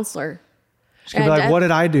a counselor. She's going to be like, what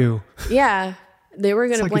did I do? Yeah. They were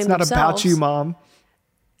going to blame themselves. It's not about you, Mom.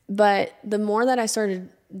 But the more that I started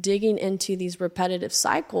digging into these repetitive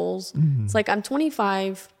cycles, it's like I'm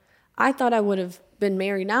 25. I thought I would have been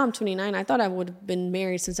married. Now I'm 29. I thought I would have been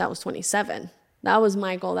married since I was 27. That was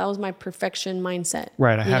my goal. That was my perfection mindset.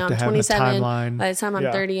 Right. I have to have a timeline. By the time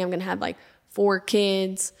I'm 30, I'm going to have like 4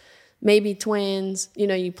 kids, maybe twins.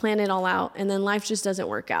 You plan it all out, and then life just doesn't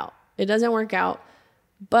work out. It doesn't work out,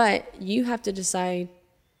 but you have to decide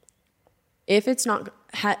if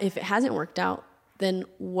it hasn't worked out, then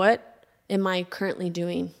what am I currently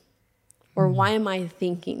doing? Or why am I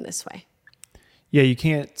thinking this way? Yeah, you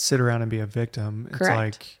can't sit around and be a victim. Correct. It's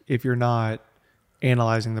like if you're not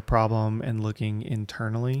analyzing the problem and looking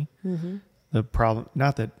internally, the problem,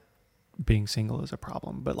 not that being single is a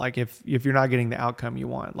problem, but like if you're not getting the outcome you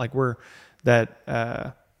want, like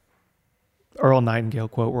that Earl Nightingale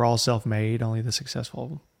quote, we're all self-made, only the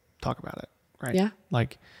successful talk about it, right? Yeah.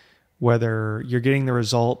 Like whether you're getting the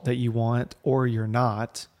result that you want or you're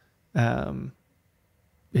not,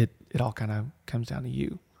 it all kind of comes down to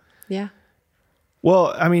you. Yeah.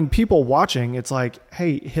 Well, I mean, people watching, it's like,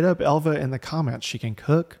 hey, hit up Elva in the comments. She can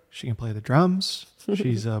cook. She can play the drums.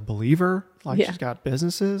 She's a believer. Like she's got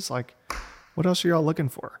businesses. Like what else are y'all looking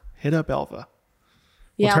for? Hit up Elva.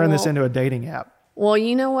 We'll turn this into a dating app. Well,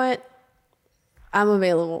 you know what? I'm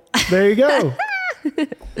available. There you go.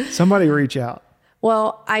 Somebody reach out.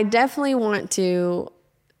 Well, I definitely want to,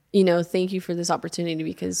 thank you for this opportunity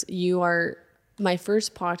because you are my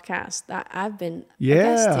first podcast that I've been a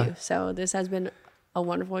guest to. So this has been a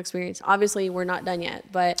wonderful experience. Obviously, we're not done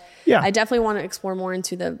yet, but I definitely want to explore more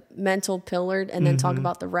into the mental pillar and then talk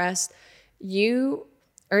about the rest. You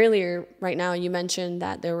earlier right now, you mentioned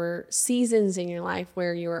that there were seasons in your life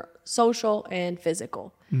where you were social and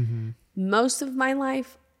physical. Most of my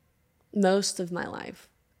life,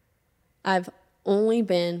 I've only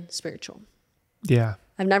been spiritual. Yeah.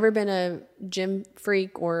 I've never been a gym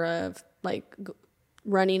freak or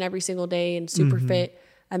running every single day and super fit.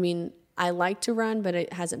 I mean, I like to run, but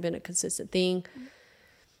it hasn't been a consistent thing.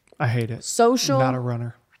 I hate it. Social. Not a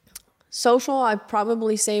runner. Social, I'd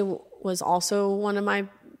probably say was also one of my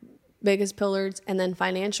biggest pillars. And then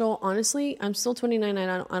financial, honestly, I'm still 29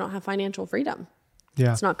 and I don't have financial freedom.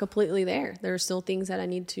 Yeah. It's not completely there. There are still things that I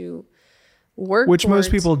need to work Which towards.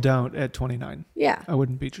 most people don't at 29. Yeah. I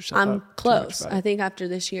wouldn't beat yourself up. I'm close. I think after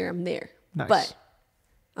this year, I'm there. Nice. But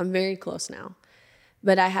I'm very close now.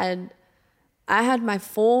 But I had my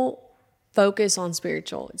full focus on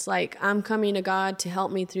spiritual. It's like I'm coming to God to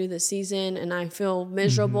help me through the season and I feel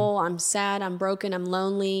miserable. I'm sad. I'm broken. I'm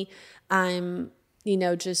lonely. I'm,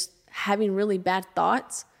 just having really bad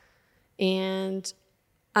thoughts. And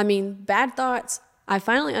I mean, bad thoughts, I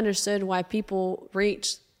finally understood why people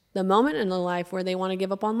reach the moment in their life where they want to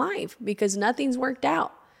give up on life because nothing's worked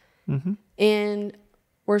out. And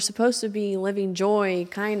we're supposed to be living joy,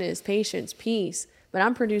 kindness, patience, peace, but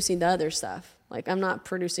I'm producing the other stuff. Like I'm not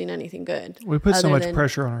producing anything good. We put so much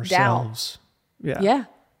pressure on ourselves. Doubt. Yeah.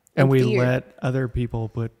 And we let other people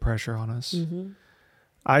put pressure on us.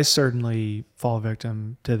 I certainly fall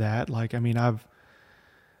victim to that. Like, I mean,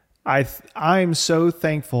 I'm so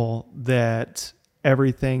thankful that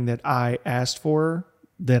everything that I asked for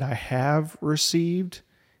that I have received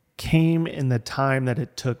came in the time that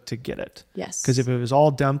it took to get it. Yes. Because if it was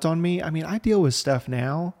all dumped on me, I mean, I deal with stuff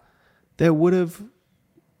now that would have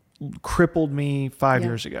crippled me 5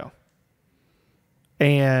 years ago.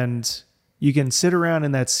 And you can sit around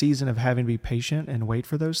in that season of having to be patient and wait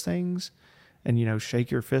for those things and,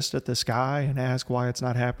 shake your fist at the sky and ask why it's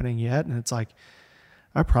not happening yet. And it's like,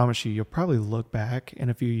 I promise you'll probably look back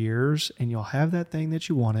in a few years and you'll have that thing that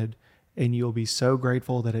you wanted and you'll be so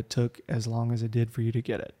grateful that it took as long as it did for you to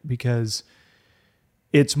get it. Because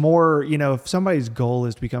it's more, if somebody's goal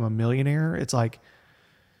is to become a millionaire, it's like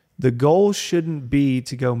the goal shouldn't be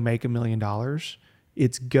to go make $1 million.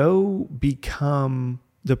 It's go become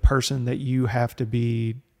the person that you have to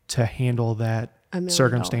be to handle that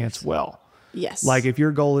circumstance well. Yes. Like if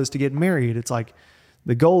your goal is to get married, it's like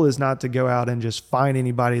the goal is not to go out and just find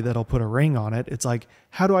anybody that'll put a ring on it. It's like,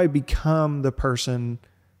 how do I become the person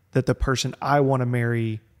that the person I want to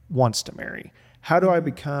marry wants to marry? How do I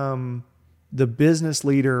become the business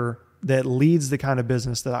leader that leads the kind of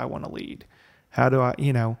business that I want to lead? How do I,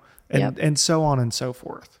 and so on and so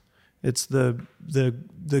forth. It's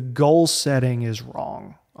the goal setting is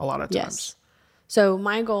wrong a lot of times. Yes. So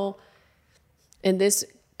my goal, and this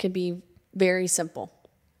could be very simple.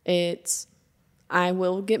 It's, I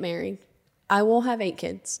will get married. I will have 8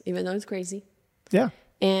 kids, even though it's crazy. Yeah.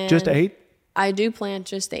 And just 8? I do plan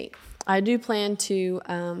just 8. I do plan to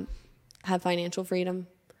have financial freedom.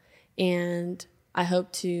 and I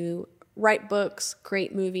hope to write books,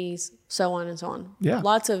 create movies, so on and so on. Yeah.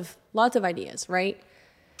 Lots of ideas, right?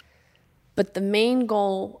 But the main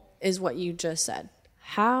goal is what you just said.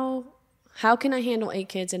 How can I handle 8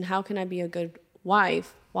 kids, and how can I be a good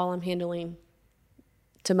wife while I'm handling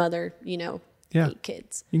to mother, 8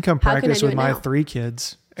 kids? You can come practice with my 3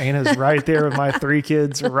 kids. Anna's right there with my 3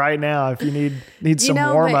 kids right now. If you need some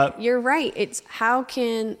warm up. You're right. It's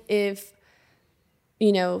if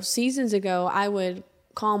seasons ago I would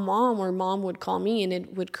call mom, or mom would call me, and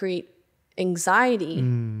it would create anxiety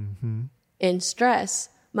and stress.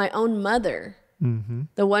 My own mother,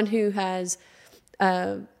 the one who has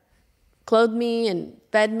clothed me and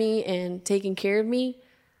fed me and taken care of me,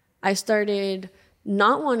 I started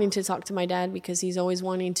not wanting to talk to my dad because he's always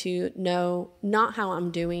wanting to know not how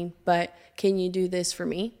I'm doing, but can you do this for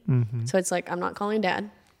me? So it's like, I'm not calling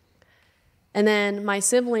dad. And then my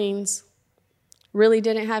siblings really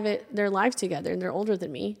didn't have their lives together, and they're older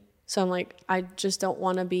than me. So I'm like, I just don't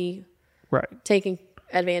want to be taken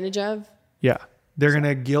advantage of. Yeah. They're going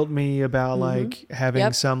to guilt me about like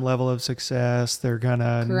having some level of success. They're going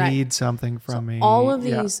to need something from me. All of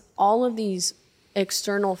these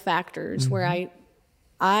external factors where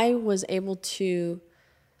I was able to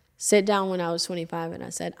sit down when I was 25 and I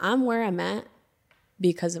said, I'm where I'm at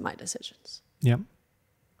because of my decisions. Yep.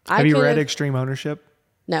 Have you read Extreme Ownership?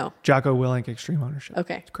 No. Jocko Willink, Extreme Ownership.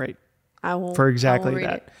 Okay. It's great. I will. For exactly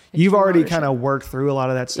that. You've already kind of worked through a lot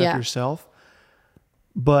of that stuff yourself.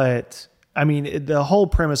 But I mean, the whole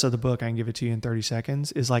premise of the book, I can give it to you in 30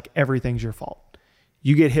 seconds, is like everything's your fault.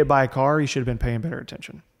 You get hit by a car, you should have been paying better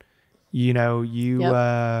attention. You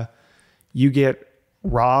get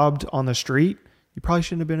robbed on the street, you probably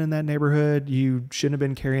shouldn't have been in that neighborhood. You shouldn't have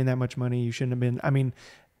been carrying that much money. You shouldn't have been. I mean,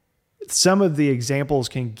 some of the examples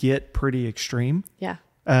can get pretty extreme. Yeah.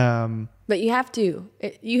 But you have to.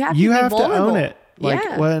 You have to own it.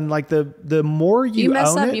 Like when the more you mess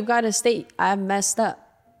own up, it, you've got to state, I've messed up.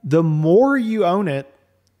 The more you own it,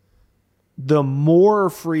 the more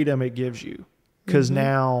freedom it gives you. Because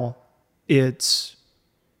now it's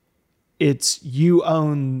you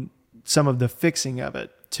own some of the fixing of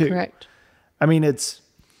it too. Correct. I mean,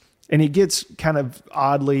 and it gets kind of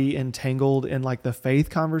oddly entangled in like the faith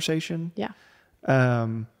conversation. Yeah.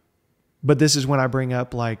 But this is when I bring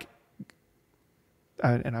up like,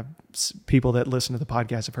 people that listen to the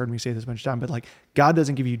podcast have heard me say this a bunch of times, but like God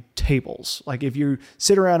doesn't give you tables. Like if you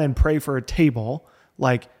sit around and pray for a table,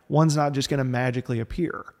 like one's not just going to magically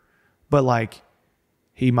appear, but like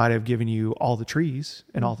he might have given you all the trees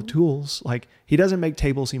and all the tools. Like he doesn't make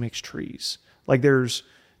tables, he makes trees. Like there's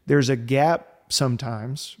a gap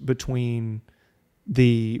sometimes between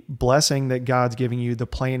the blessing that God's giving you, the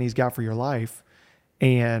plan he's got for your life,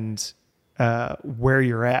 and where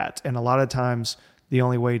you're at. And a lot of times the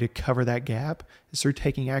only way to cover that gap is through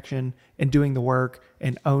taking action and doing the work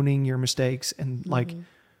and owning your mistakes and like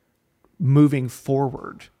moving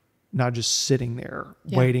forward, not just sitting there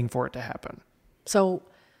waiting for it to happen. So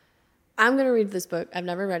I'm going to read this book. I've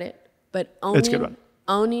never read it, but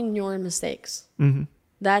owning your mistakes.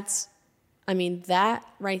 That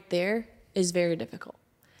right there is very difficult.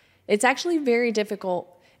 It's actually very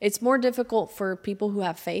difficult. It's more difficult for people who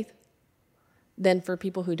have faith than for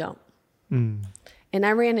people who don't. And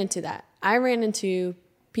I ran into that. I ran into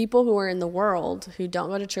people who are in the world who don't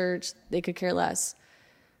go to church, they could care less,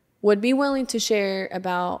 would be willing to share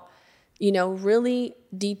about, really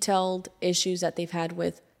detailed issues that they've had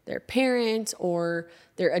with their parents or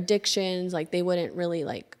their addictions. Like they wouldn't really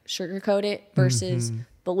like sugarcoat it versus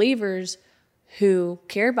believers who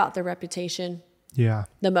care about their reputation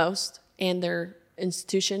the most and their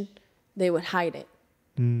institution, they would hide it.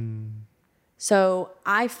 So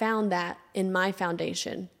I found that in my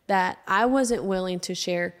foundation that I wasn't willing to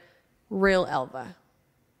share real Elva.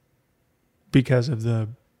 Because of the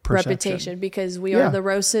reputation. Because we are the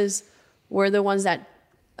Rosas. We're the ones that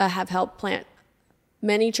have helped plant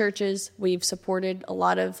many churches. We've supported a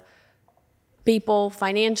lot of people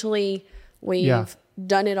financially. We've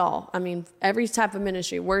done it all. I mean, every type of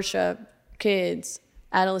ministry, worship, kids,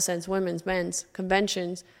 adolescents, women's, men's,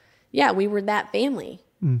 conventions. Yeah, we were that family.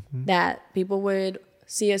 That people would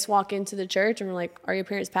see us walk into the church and we're like, are your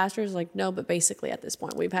parents pastors? Like, no, but basically at this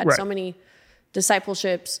point, we've had so many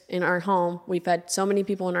discipleships in our home. We've had so many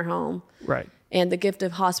people in our home. Right. And the gift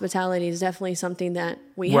of hospitality is definitely something that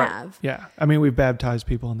we have. Yeah. I mean, we've baptized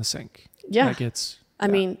people in the sink. Yeah. Like it's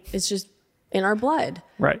just in our blood.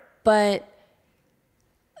 Right. But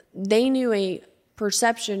they knew a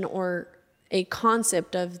perception or a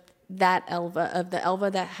concept of that Elva, of the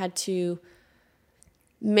Elva that had to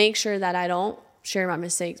make sure that I don't share my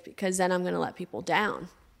mistakes because then I'm going to let people down.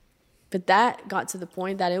 But that got to the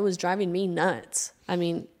point that it was driving me nuts. I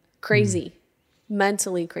mean, crazy,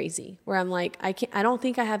 mentally crazy, where I'm like, I don't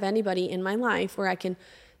think I have anybody in my life where I can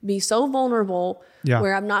be so vulnerable,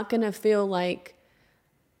 where I'm not going to feel like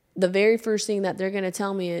the very first thing that they're going to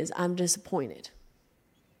tell me is, I'm disappointed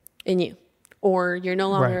in you, or you're no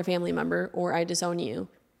longer a family member, or I disown you.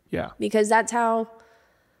 Yeah. Because that's how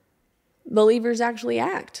believers actually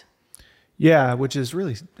act. Yeah, which is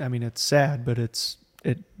really, I mean, it's sad, but it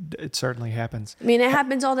certainly happens. I mean, it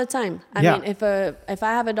happens all the time. I mean, if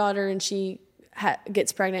I have a daughter and she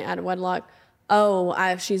gets pregnant out of wedlock,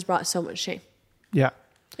 she's brought so much shame. Yeah.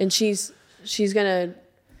 And she's gonna,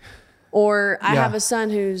 or I have a son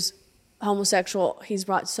who's homosexual. He's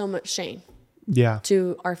brought so much shame. Yeah.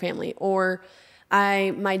 To our family. Or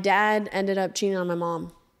my dad ended up cheating on my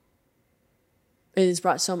mom. It has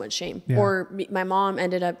brought so much shame. Yeah. Or my mom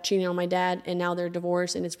ended up cheating on my dad, and now they're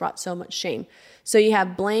divorced, and it's brought so much shame. So you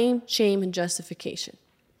have blame, shame, and justification.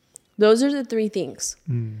 Those are the three things.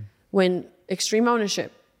 When extreme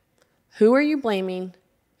ownership, who are you blaming?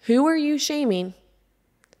 Who are you shaming?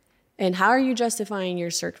 And how are you justifying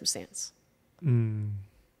your circumstance?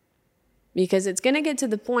 Because it's going to get to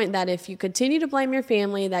the point that if you continue to blame your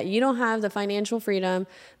family, that you don't have the financial freedom,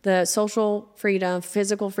 the social freedom,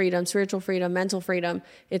 physical freedom, spiritual freedom, mental freedom.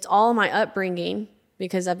 It's all my upbringing,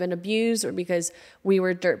 because I've been abused, or because we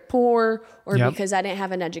were dirt poor, or because I didn't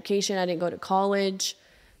have an education, I didn't go to college.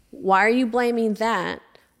 Why are you blaming that?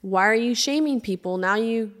 Why are you shaming people? Now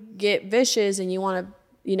you get vicious and you want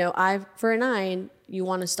to, eye for an eye, and you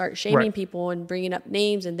want to start shaming people and bringing up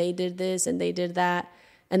names, and they did this and they did that.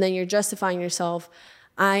 And then you're justifying yourself.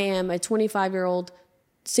 I am a 25-year-old,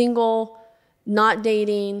 single, not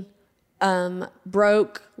dating,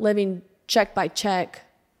 broke, living check by check,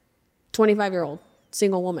 25-year-old,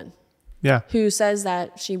 single woman. Yeah. Who says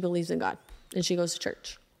that she believes in God and she goes to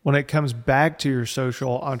church. When it comes back to your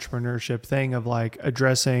social entrepreneurship thing of like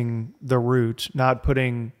addressing the root, not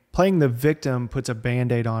playing the victim puts a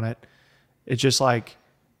Band-Aid on it. It's just like,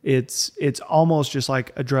 it's almost just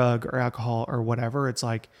like a drug or alcohol or whatever. It's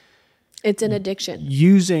like, it's an addiction.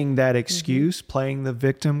 Using that excuse, playing the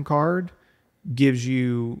victim card, gets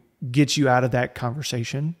you out of that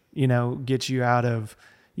conversation, gets you out of,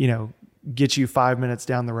 gets you 5 minutes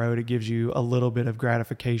down the road. It gives you a little bit of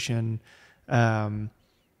gratification. But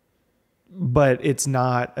it's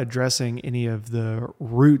not addressing any of the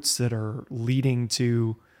roots that are leading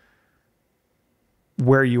to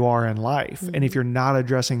where you are in life. And if you're not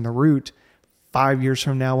addressing the root, 5 years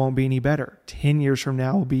from now won't be any better. 10 years from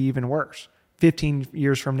now will be even worse. 15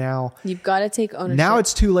 years from now. You've got to take ownership. Now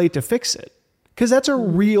it's too late to fix it. Because that's a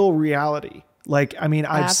real reality. Like, I mean,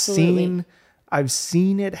 I've seen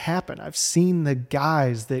it happen. I've seen the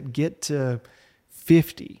guys that get to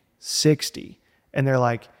 50, 60, and they're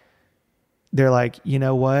like, you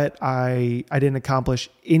know what? I didn't accomplish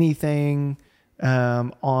anything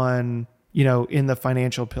on, in the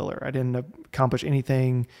financial pillar. I didn't accomplish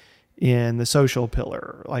anything in the social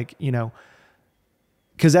pillar. Like,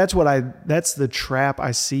 because that's the trap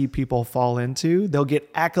I see people fall into. They'll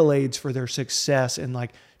get accolades for their success in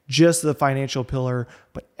like just the financial pillar,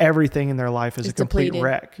 but everything in their life is a complete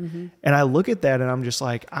wreck. And I look at that and I'm just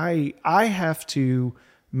like, I have to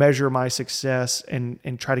measure my success and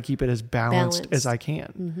try to keep it as balanced as I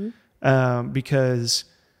can. Because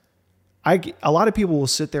a lot of people will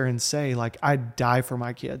sit there and say like, I die for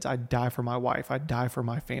my kids. I die for my wife. I die for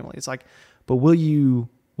my family. It's like, but will you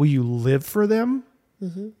live for them?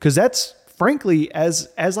 Cause that's frankly, as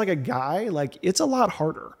like a guy, like it's a lot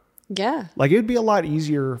harder. Yeah. Like it'd be a lot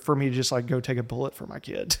easier for me to just like go take a bullet for my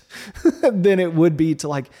kid than it would be to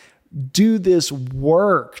like do this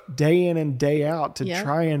work day in and day out to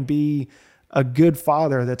try and be a good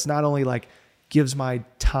father that's not only like gives my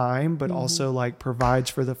time, but also like provides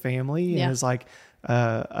for the family and is like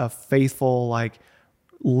a faithful like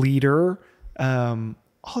leader.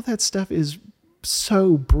 All that stuff is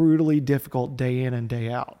so brutally difficult day in and day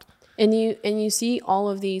out. And you see all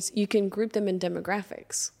of these, you can group them in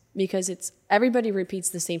demographics because everybody repeats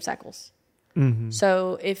the same cycles.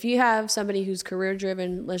 So if you have somebody who's career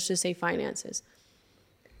driven, let's just say finances,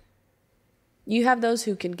 you have those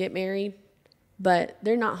who can get married, but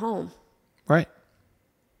they're not home. Right.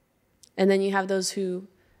 And then you have those who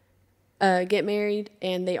get married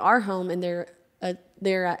and they are home and they're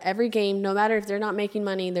at every game, no matter if they're not making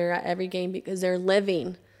money, they're at every game because they're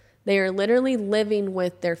living. They are literally living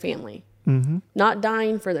with their family, not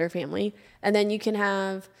dying for their family. And then you can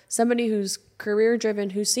have somebody who's career driven,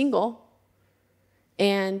 who's single,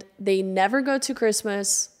 and they never go to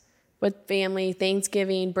Christmas with family,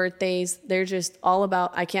 Thanksgiving, birthdays. They're just all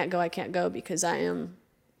about, I can't go because I am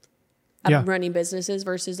of running businesses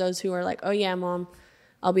versus those who are like, oh yeah, mom,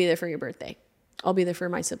 I'll be there for your birthday. I'll be there for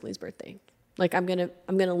my sibling's birthday. Like I'm going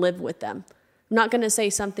to live with them. I'm not going to say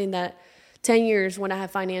something that 10 years when I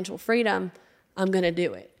have financial freedom, I'm going to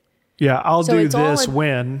do it. Yeah, I'll do this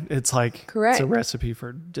when it's like, correct. It's a recipe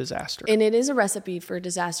for disaster. And it is a recipe for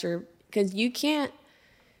disaster because you can't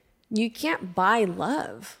buy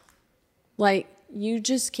love. Like you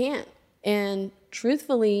just can't. And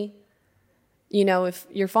truthfully, you know, if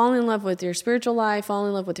you're falling in love with your spiritual life, falling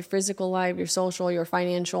in love with your physical life, your social, your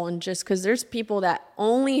financial, and just because there's people that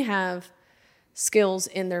only have skills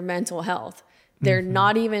in their mental health. They're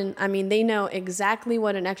not even, I mean, they know exactly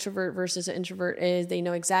what an extrovert versus an introvert is. They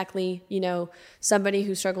know exactly, you know, somebody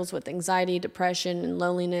who struggles with anxiety, depression, and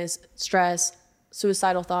loneliness, stress,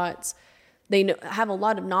 suicidal thoughts. They have a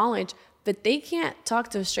lot of knowledge, but they can't talk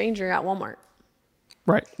to a stranger at Walmart.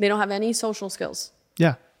 Right. They don't have any social skills.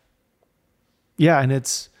 Yeah. Yeah, and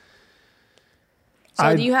it's... So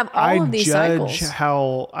you have all of these cycles. I judge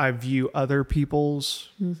how I view other people's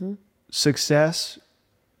success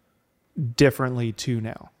differently too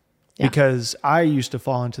now. Yeah. Because I used to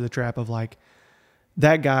fall into the trap of like,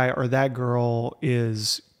 that guy or that girl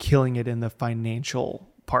is killing it in the financial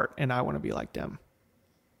part and I want to be like them.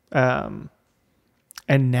 And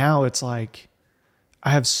now it's like,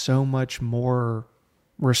 I have so much more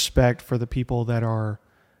respect for the people that are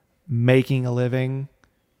making a living,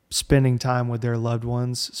 spending time with their loved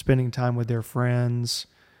ones, spending time with their friends,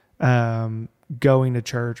 going to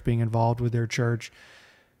church, being involved with their church.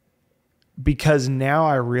 Because now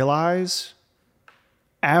I realize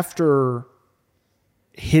after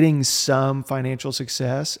hitting some financial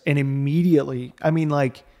success and immediately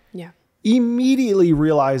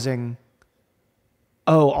realizing,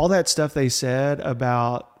 oh, all that stuff they said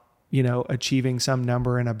about, you know, achieving some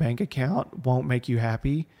number in a bank account won't make you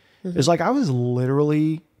happy. It's like, I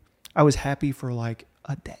was happy for like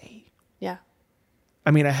a day. Yeah.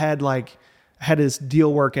 I mean, I had this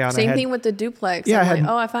deal work out. Same thing with the duplex. Yeah,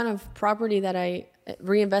 I found a property that I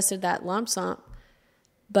reinvested that lump sum,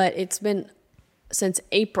 but it's been since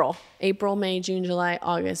April, May, June, July,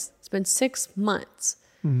 August. It's been 6 months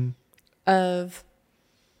of,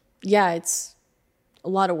 it's a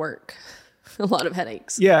lot of work, a lot of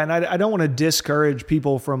headaches. Yeah. And I don't want to discourage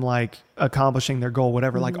people from like accomplishing their goal,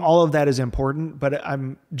 whatever. Like all of that is important, but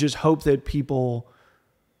I'm just hope that people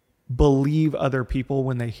believe other people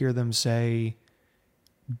when they hear them say,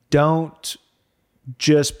 don't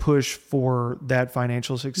just push for that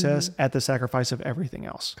financial success at the sacrifice of everything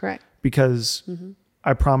else. Correct. Because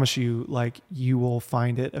I promise you, like, you will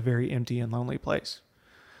find it a very empty and lonely place.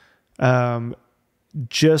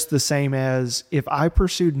 Just the same as if I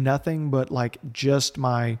pursued nothing but like just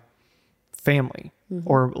my family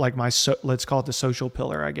or like let's call it the social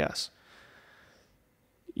pillar, I guess.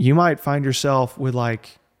 You might find yourself with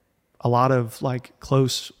like a lot of like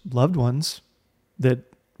close loved ones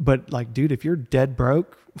but like, dude, if you're dead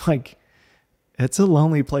broke, like it's a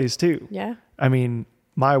lonely place too. Yeah. I mean,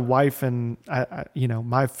 my wife and I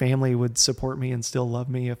my family would support me and still love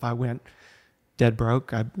me if I went dead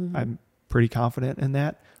broke. I'm pretty confident in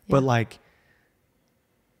that. Yeah. But like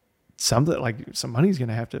some money's going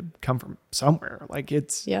to have to come from somewhere. Like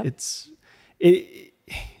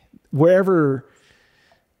wherever.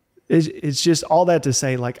 It's just all that to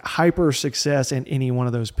say, like, hyper success in any one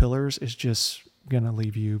of those pillars is just going to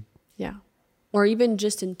leave you. Yeah. Or even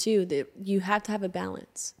just in two, that you have to have a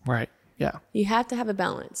balance. Right. Yeah. You have to have a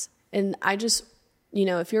balance. And I just,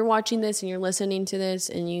 if you're watching this and you're listening to this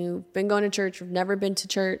and you've been going to church, or never been to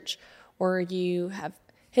church, or you have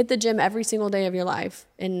hit the gym every single day of your life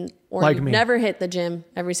or like you've never hit the gym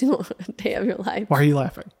every single day of your life. Why are you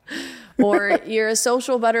laughing? Or you're a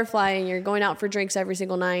social butterfly and you're going out for drinks every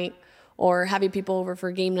single night, or having people over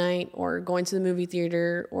for game night, or going to the movie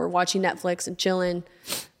theater, or watching Netflix and chilling,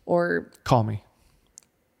 or call me.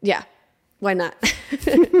 Yeah. Why not?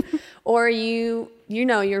 Or you're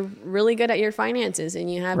really good at your finances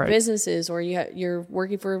and you have businesses, or you're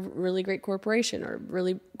working for a really great corporation or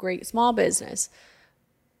really great small business,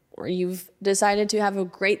 or you've decided to have a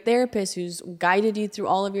great therapist who's guided you through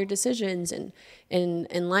all of your decisions and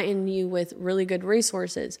enlightened you with really good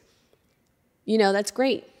resources. That's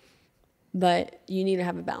great, but you need to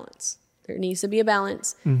have a balance. There needs to be a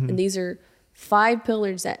balance. And these are 5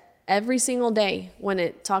 pillars that every single day, when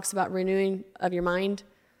it talks about renewing of your mind,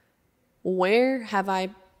 where have I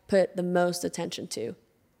put the most attention to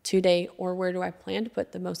today? Or where do I plan to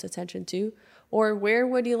put the most attention to? Or where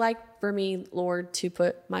would you like for me, Lord, to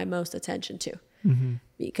put my most attention to?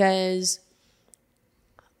 Because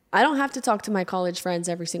I don't have to talk to my college friends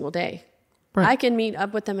every single day. Right. I can meet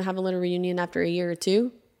up with them and have a little reunion after a year or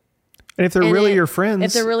two. And if they're really your friends,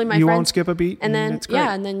 if they're really my you friends, won't skip a beat. And then, it's great.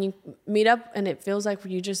 and then you meet up and it feels like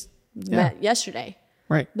you just met yesterday.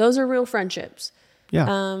 Right. Those are real friendships.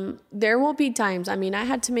 Yeah. There will be times, I mean, I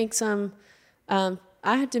had to make some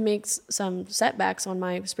setbacks on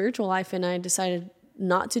my spiritual life, and I decided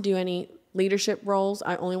not to do any leadership roles.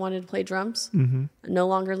 I only wanted to play drums. Mm-hmm. No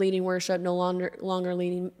longer leading worship, no longer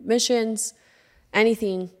leading missions,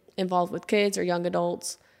 anything involved with kids or young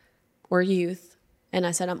adults or youth. And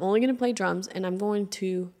I said, I'm only going to play drums, and I'm going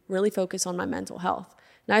to really focus on my mental health.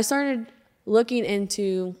 And I started looking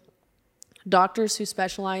into doctors who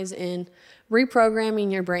specialize in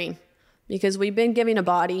reprogramming your brain, because we've been given a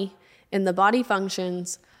body, and the body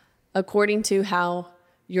functions according to how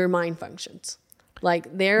your mind functions.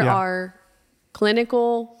 Like there are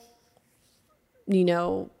clinical,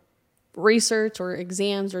 research or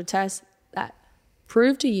exams or tests that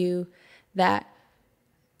prove to you that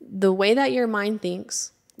the way that your mind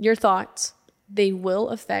thinks, your thoughts, they will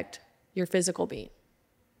affect your physical being.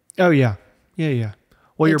 Oh, yeah. Yeah, yeah.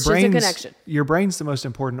 Well, It's just a connection. Your brain's the most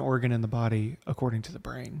important organ in the body, according to the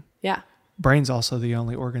brain. Yeah. Brain's also the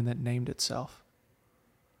only organ that named itself.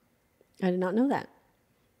 I did not know that.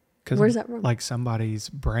 Where's that from? Like somebody's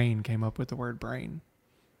brain came up with the word brain,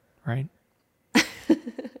 right?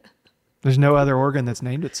 There's no other organ that's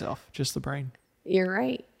named itself, just the brain. You're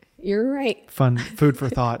right. You're right. Fun food for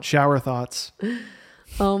thought, shower thoughts.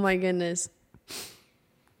 Oh my goodness.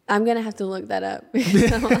 I'm going to have to look that up.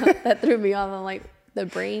 That threw me off. I'm like, the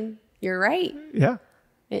brain, you're right. Yeah.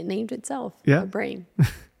 It named itself. Yeah. The brain.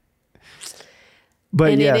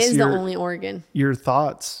 But and yes, it is the only organ. Your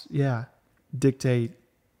thoughts, dictate.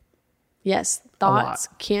 Yes, thoughts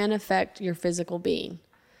can affect your physical being.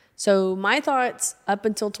 So my thoughts up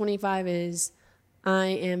until 25 is I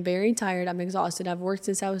am very tired. I'm exhausted. I've worked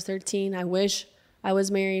since I was 13. I wish I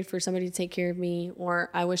was married for somebody to take care of me,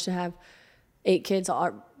 or I wish to have 8 kids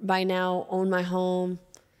by now, own my home,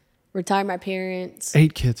 retire my parents.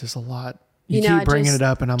 8 kids is a lot. You keep bringing it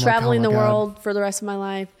up, and I'm traveling like, oh my the God. world for the rest of my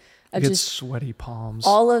life. I get sweaty palms.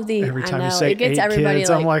 All of the every time I know, you say it gets 8 everybody kids,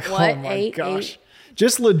 like, I'm like, what? oh my 8, gosh. 8?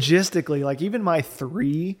 Just logistically, like even my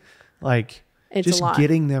 3, like it's just a lot.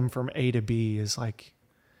 getting them from A to B is like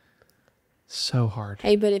so hard.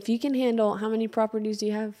 Hey, but if you can handle, how many properties do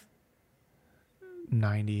you have?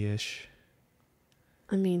 90-ish.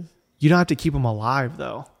 I mean, you don't have to keep them alive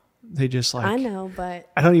though. They just like, I know, but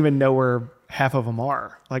I don't even know where half of them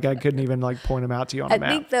are. Like I couldn't even like point them out to you on a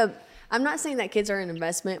map. I'm not saying that kids are an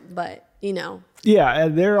investment, but Yeah,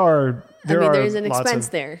 there's an expense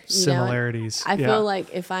there. Similarities. I feel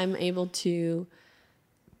like if I'm able to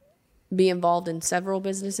be involved in several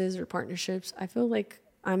businesses or partnerships, I feel like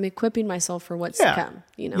I'm equipping myself for what's to come.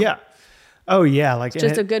 Yeah. Oh yeah. Like it's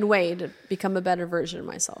just a good way to become a better version of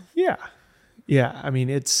myself. Yeah. Yeah. I mean,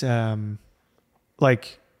 it's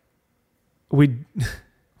like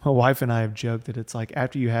my wife and I have joked that it's like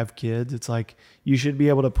after you have kids, it's like you should be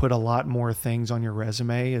able to put a lot more things on your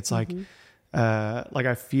resume. It's like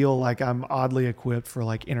I feel like I'm oddly equipped for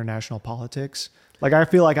like international politics. Like I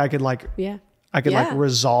feel like I could like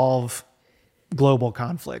resolve global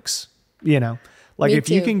conflicts, Like if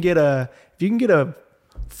you can get a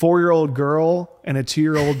 4-year-old girl and a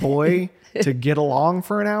 2-year-old boy to get along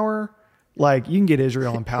for an hour, like you can get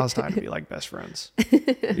Israel and Palestine to be like best friends.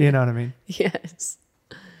 You know what I mean? Yes.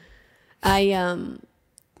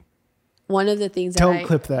 One of the things Don't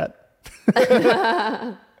clip that.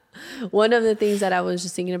 One of the things that I was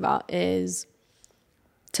just thinking about is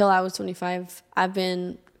till I was 25, I've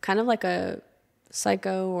been kind of like a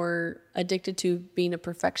psycho or addicted to being a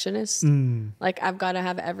perfectionist. Like I've got to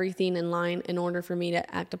have everything in line in order for me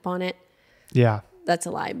to act upon it. Yeah. That's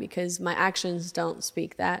a lie because my actions don't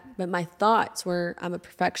speak that, but my thoughts were I'm a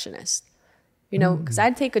perfectionist. Because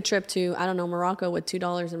I'd take a trip to, I don't know, Morocco with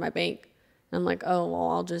 $2 in my bank. And I'm like, oh, well,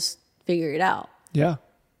 I'll just figure it out. Yeah.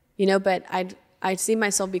 But I'd see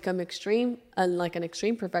myself become like an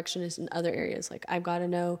extreme perfectionist in other areas. Like I've got to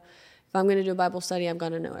know if I'm going to do a Bible study, I've got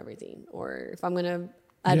to know everything. Or if I'm going to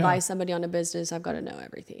advise somebody on a business, I've got to know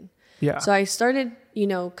everything. Yeah. So I started,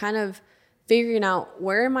 kind of figuring out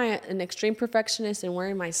where am I an extreme perfectionist and where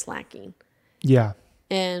am I slacking? Yeah.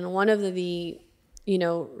 And one of the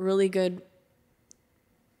really good,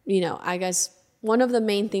 I guess one of the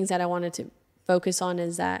main things that I wanted to focus on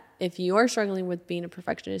is that if you are struggling with being a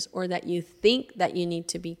perfectionist or that you think that you need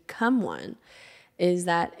to become one, is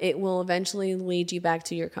that it will eventually lead you back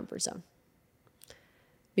to your comfort zone.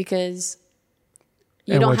 Because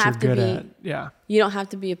you don't have to be you don't have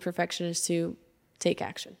to be a perfectionist to take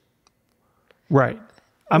action. Right.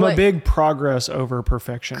 I'm a big progress over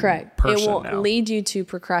perfection Correct. person it will now. lead you to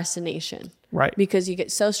procrastination. Right. Because you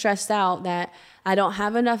get so stressed out that I don't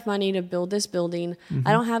have enough money to build this building.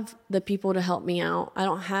 I don't have the people to help me out. I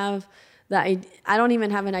don't have I don't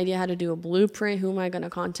even have an idea how to do a blueprint. Who am I going to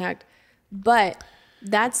contact? But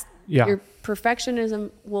that's your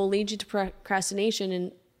perfectionism will lead you to procrastination.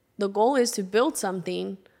 And the goal is to build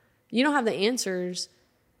something. You don't have the answers,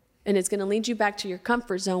 and it's going to lead you back to your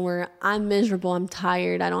comfort zone where I'm miserable. I'm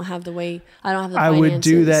tired. I don't have the finances. I would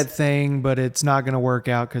do that thing, but it's not going to work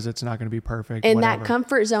out because it's not going to be perfect. And whatever. that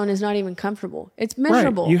comfort zone is not even comfortable. It's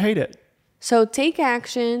miserable. Right. You hate it. So take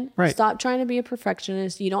action. Right. Stop trying to be a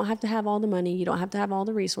perfectionist. You don't have to have all the money. You don't have to have all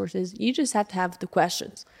the resources. You just have to have the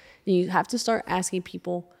questions. You have to start asking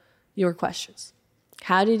people your questions.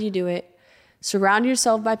 How did you do it? Surround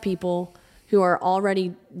yourself by people who are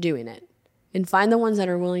already doing it, and find the ones that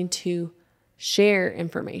are willing to share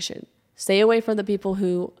information. Stay away from the people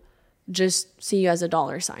who just see you as a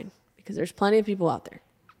dollar sign, because there's plenty of people out there.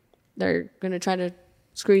 They're going to try to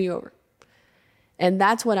screw you over. And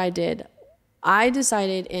that's what I did. I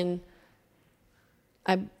decided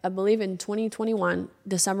I believe in 2021,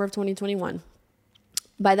 December of 2021.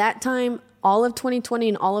 By that time, all of 2020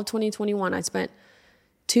 and all of 2021, I spent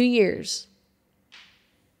 2 years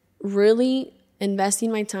really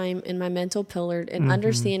investing my time in my mental pillar and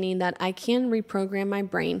understanding that I can reprogram my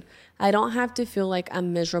brain. I don't have to feel like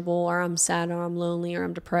I'm miserable or I'm sad or I'm lonely or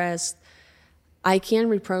I'm depressed. I can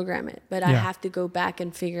reprogram it, but I have to go back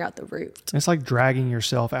and figure out the root. It's like dragging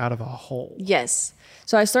yourself out of a hole. Yes.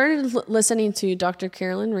 So I started listening to Dr.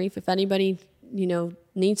 Carolyn Reef. If anybody,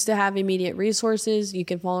 needs to have immediate resources, you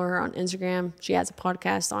can follow her on Instagram. She has a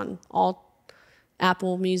podcast on all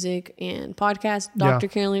Apple Music and podcasts. Dr.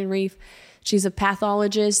 Carolyn Reef. She's a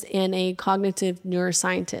pathologist and a cognitive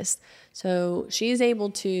neuroscientist. So she's able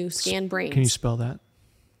to scan brains. Can you spell that?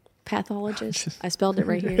 Pathologist. I spelled it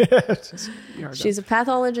right here. She's a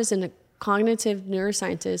pathologist and a cognitive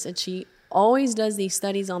neuroscientist, and she always does these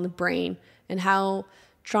studies on the brain and how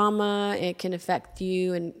trauma it can affect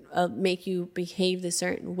you and make you behave this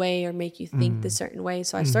certain way or make you think this certain way.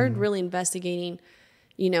 So I started really investigating,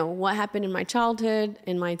 what happened in my childhood,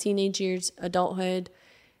 in my teenage years, adulthood,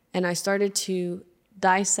 and I started to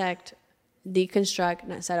dissect, deconstruct,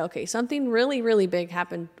 and I said, okay, something really, really big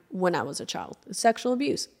happened when I was a child. Sexual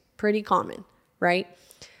abuse. Pretty common, right?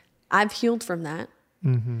 I've healed from that.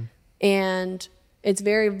 And it's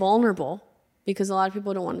very vulnerable because a lot of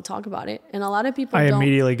people don't want to talk about it. And a lot of people don't. I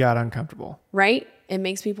immediately got uncomfortable. Right? It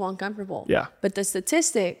makes people uncomfortable. Yeah. But the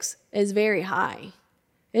statistics is very high.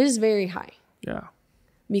 It is very high. Yeah.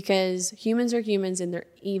 Because humans are humans and they're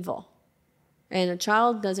evil. And a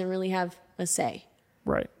child doesn't really have a say.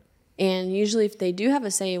 Right. And usually if they do have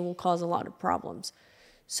a say, it will cause a lot of problems.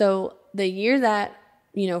 So the year that,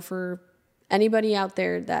 for anybody out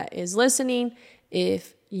there that is listening,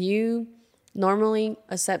 if you normally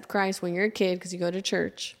accept Christ when you're a kid because you go to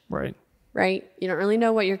church. Right. Right? You don't really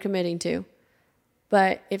know what you're committing to.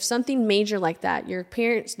 But if something major like that, your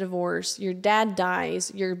parents divorce, your dad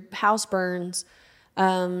dies, your house burns,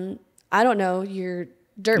 I don't know, you're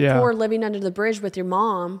dirt poor living under the bridge with your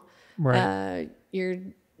mom, right. Your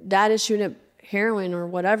dad is shooting up heroin or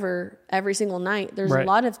whatever every single night. There's a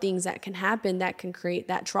lot of things that can happen that can create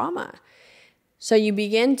that trauma. So you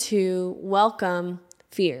begin to welcome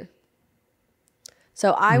fear.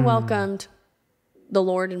 So I welcomed the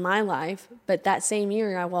Lord in my life, but that same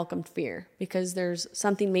year I welcomed fear because there's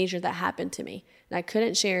something major that happened to me and I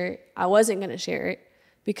couldn't share it. I wasn't going to share it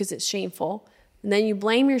because it's shameful. And then you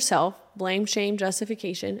blame yourself, blame, shame,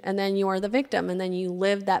 justification, and then you are the victim, and then you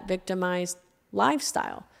live that victimized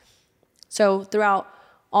lifestyle. So throughout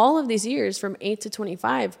all of these years, from 8 to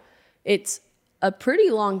 25, it's a pretty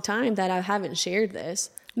long time that I haven't shared this.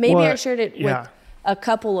 Maybe I shared it with a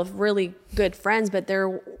couple of really good friends, but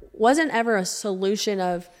there wasn't ever a solution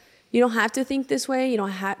of, you don't have to think this way, you don't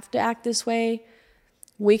have to act this way.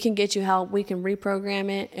 We can get you help, we can reprogram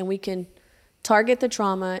it, and we can target the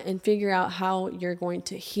trauma and figure out how you're going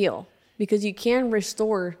to heal. Because you can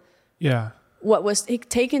restore what was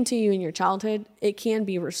taken to you in your childhood. It can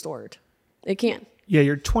be restored. It can. Yeah,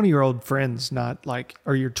 your 20-year-old friend's not like,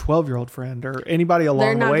 or your 12-year-old friend or anybody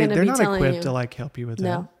along the way, they're not equipped to like help you with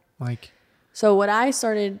that. Like, so what I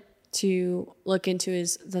started to look into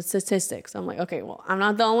is the statistics. I'm like, okay, well, I'm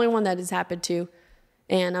not the only one that has happened to,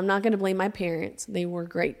 and I'm not going to blame my parents. They were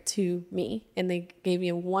great to me, and they gave me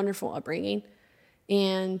a wonderful upbringing.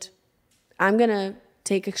 And I'm going to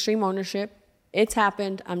take extreme ownership. It's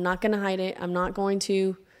happened. I'm not going to hide it. I'm not going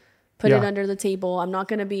to put it under the table. I'm not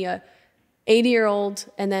going to be a 80-year-old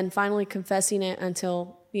and then finally confessing it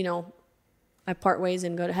until, I part ways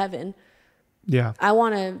and go to heaven. Yeah. I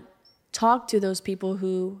want to talk to those people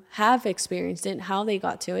who have experienced it, how they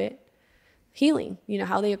got to it, healing,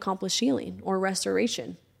 how they accomplish healing or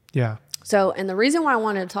restoration. Yeah. So, and the reason why I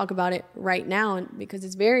wanted to talk about it right now, and because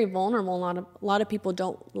it's very vulnerable, a lot of people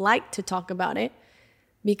don't like to talk about it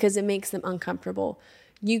because it makes them uncomfortable.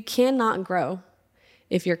 You cannot grow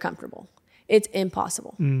if you're comfortable. It's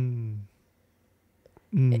impossible. Yeah.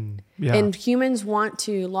 And humans want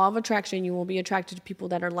to, law of attraction, you will be attracted to people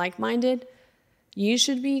that are like-minded. You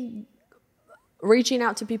should be reaching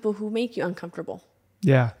out to people who make you uncomfortable.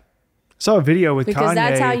 Yeah. Saw a video with Kanye. Because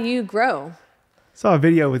that's how you grow. Saw a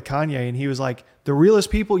video with Kanye, and he was like, the realest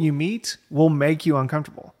people you meet will make you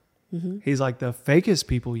uncomfortable. Mm-hmm. He's like, the fakest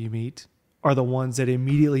people you meet are the ones that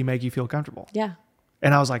immediately make you feel comfortable. Yeah.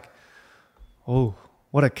 And I was like, oh,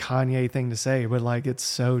 what a Kanye thing to say, but like, it's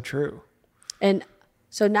so true. And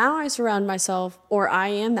so now I surround myself, or I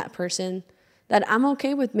am that person that I'm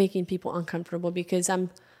okay with making people uncomfortable, because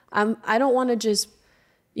I don't want to just,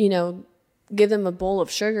 give them a bowl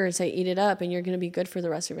of sugar and say, eat it up and you're going to be good for the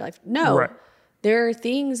rest of your life. No, right. There are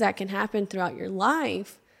things that can happen throughout your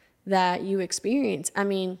life that you experience. I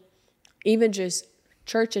mean, even just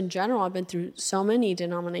church in general, I've been through so many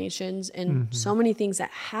denominations and so many things that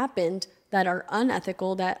happened that are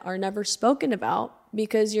unethical, that are never spoken about,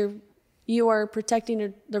 because you are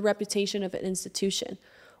protecting the reputation of an institution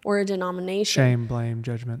or a denomination. Shame, blame,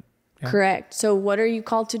 judgment. Yeah. Correct. So what are you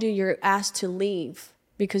called to do? You're asked to leave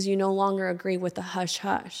because you no longer agree with the hush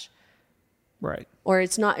hush. Right. Or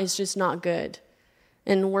it's just not good.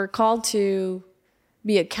 And we're called to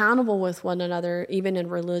be accountable with one another, even in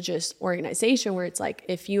religious organization, where it's like,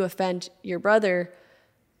 if you offend your brother,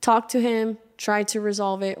 talk to him, try to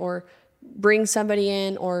resolve it, or bring somebody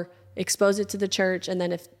in, or expose it to the church. And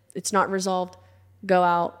then if it's not resolved, go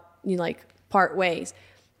out, part ways.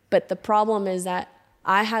 But the problem is that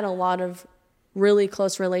I had a lot of really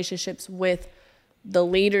close relationships with the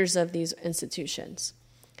leaders of these institutions.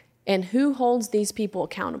 And who holds these people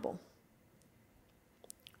accountable?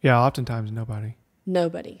 Yeah, oftentimes nobody.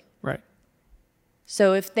 Nobody. Right.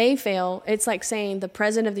 So if they fail, it's like saying the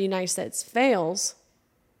president of the United States fails.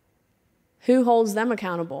 Who holds them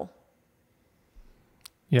accountable?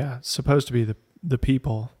 Yeah, it's supposed to be the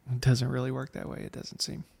people. It doesn't really work that way, it doesn't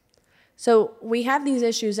seem. So we have these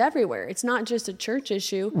issues everywhere. It's not just a church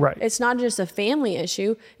issue. Right. It's not just a family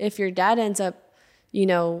issue. If your dad ends up,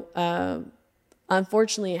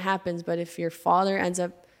 unfortunately it happens, but if the father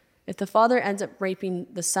ends up raping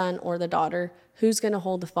the son or the daughter, who's going to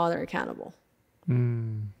hold the father accountable?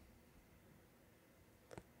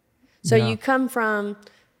 So you come from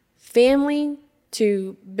family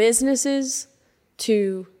to businesses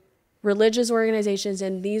to religious organizations,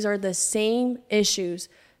 and these are the same issues: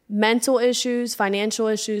 mental issues, financial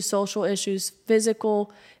issues, social issues,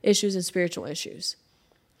 physical issues, and spiritual issues.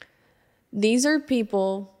 These are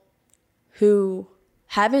people who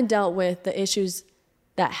haven't dealt with the issues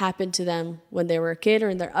that happened to them when they were a kid or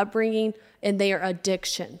in their upbringing, and they are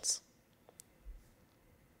addictions.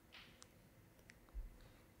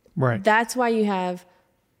 Right. That's why you have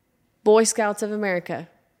Boy Scouts of America,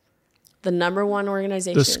 the number one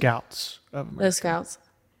organization. The Scouts of America. The Scouts.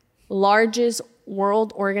 Largest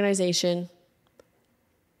world organization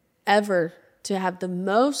ever to have the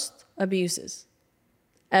most abuses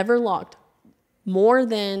ever logged, more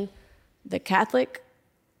than the Catholic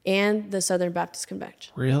and the Southern Baptist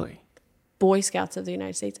Convention. Really? Boy Scouts of the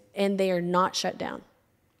United States. And they are not shut down.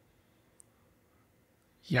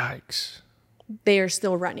 Yikes. They are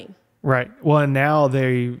still running. Right. Well, and now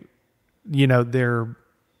they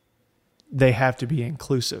have to be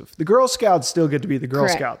inclusive. The Girl Scouts still get to be the Girl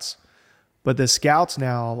Correct. Scouts, but the Scouts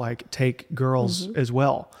now take girls as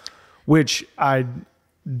well, which I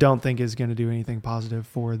don't think is going to do anything positive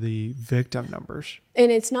for the victim numbers.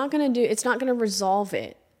 And it's not going to resolve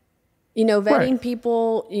it. Vetting Right.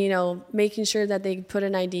 people, making sure that they put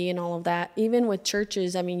an ID and all of that. Even with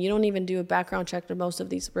churches, you don't even do a background check for most of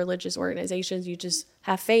these religious organizations. You just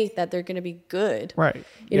have faith that they're going to be good. Right.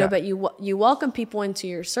 But you welcome people into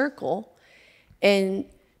your circle, and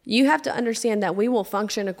you have to understand that we will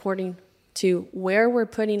function according to where we're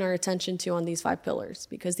putting our attention to on these 5 pillars,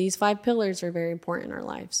 because these 5 pillars are very important in our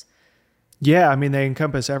lives. Yeah. They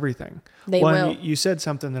encompass everything. They will. You said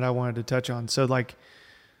something that I wanted to touch on. So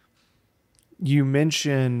you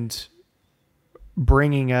mentioned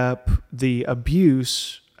bringing up the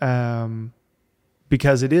abuse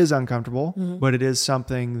because it is uncomfortable, but it is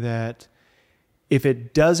something that if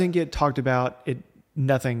it doesn't get talked about,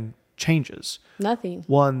 nothing changes. Nothing.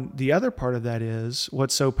 One, the other part of that is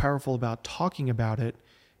what's so powerful about talking about it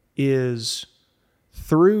is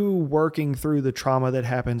through working through the trauma that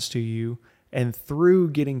happens to you And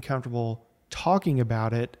through getting comfortable talking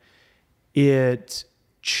about it, it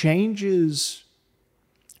changes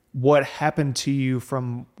what happened to you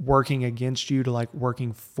from working against you to like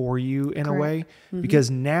working for you in a way.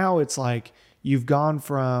 Because now it's like you've gone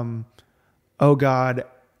from, oh God,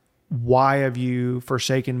 why have you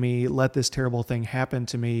forsaken me? Let this terrible thing happen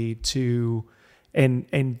to me, to,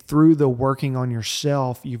 and through the working on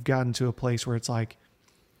yourself, you've gotten to a place where it's like,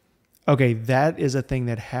 okay, that is a thing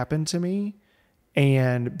that happened to me.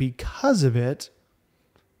 And because of it,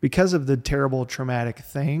 because of the terrible traumatic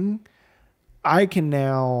thing, I can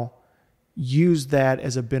now use that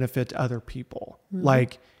as a benefit to other people.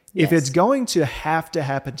 Like if it's going to have to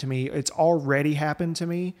happen to me, it's already happened to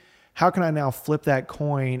me. How can I now flip that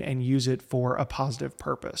coin and use it for a positive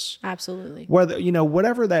purpose? Absolutely. Whether,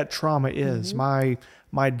 whatever that trauma is, my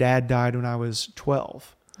dad died when I was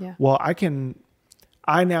 12. Yeah. Well,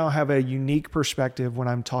 I now have a unique perspective when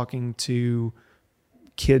I'm talking to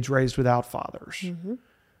kids raised without fathers.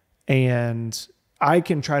 And I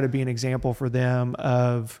can try to be an example for them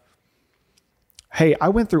of, hey, I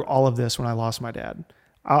went through all of this when I lost my dad.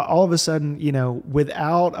 All of a sudden,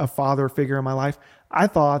 without a father figure in my life, I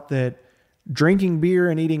thought that drinking beer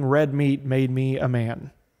and eating red meat made me a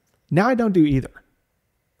man. Now I don't do either.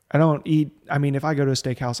 I don't eat. I mean, if I go to a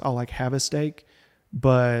steakhouse, I'll like have a steak,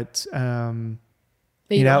 but and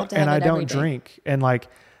I don't drink. And like,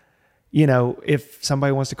 if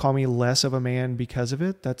somebody wants to call me less of a man because of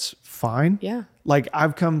it, that's fine. Yeah. Like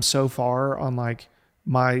I've come so far on like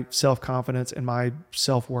my self-confidence and my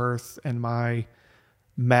self-worth and my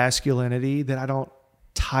masculinity that I don't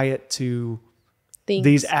tie it to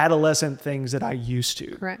these adolescent things that I used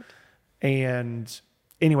to. Correct. And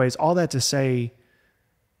anyways, all that to say,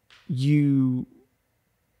 you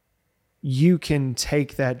can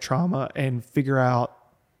take that trauma and figure out,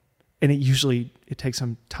 and it takes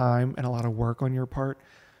some time and a lot of work on your part,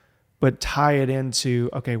 but tie it into,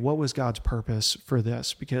 okay, what was God's purpose for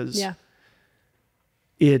this? Because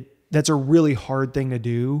that's a really hard thing to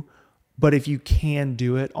do. But if you can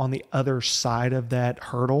do it, on the other side of that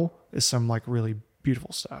hurdle is some like really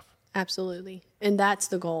beautiful stuff. Absolutely. And that's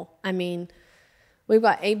the goal. I mean, we've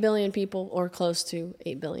got 8 billion people or close to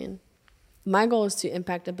 8 billion. My goal is to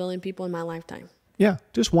impact 1 billion people in my lifetime. Yeah.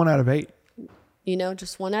 Just 1 out of 8.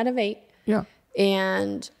 Just 1 out of 8. Yeah.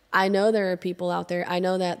 And I know there are people out there. I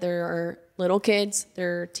know that there are little kids,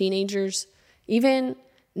 there are teenagers, even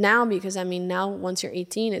now, because now once you're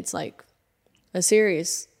 18, it's like a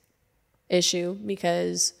serious issue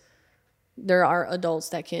because there are adults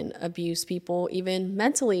that can abuse people even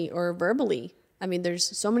mentally or verbally.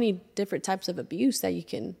 There's so many different types of abuse that you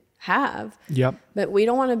can have. Yep. But we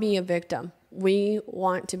don't want to be a victim. We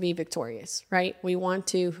want to be victorious, right? We want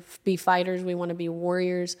to be fighters. We want to be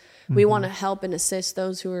warriors. We want to help and assist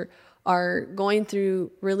those who are going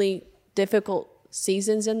through really difficult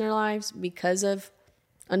seasons in their lives because of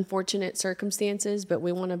unfortunate circumstances. But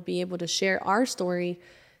we want to be able to share our story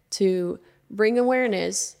to bring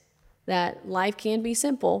awareness that life can be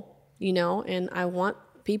simple, and I want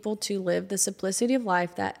people to live the simplicity of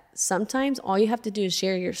life, that sometimes all you have to do is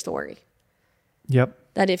share your story. Yep.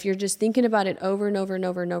 That if you're just thinking about it over and over and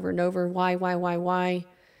over and over and over, why,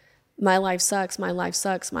 my life sucks, my life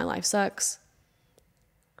sucks, my life sucks.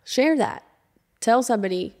 Share that. Tell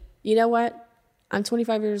somebody, you know what? I'm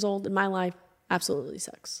 25 years old and my life absolutely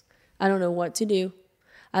sucks. I don't know what to do.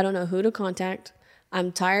 I don't know who to contact.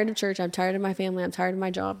 I'm tired of church. I'm tired of my family. I'm tired of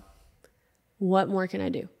my job. What more can I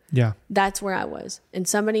do? Yeah. That's where I was. And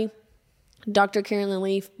Dr. Carolyn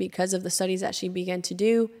Leaf, because of the studies that she began to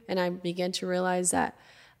do, and I began to realize that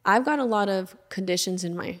I've got a lot of conditions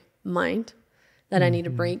in my mind that I need to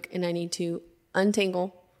break and I need to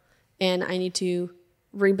untangle and I need to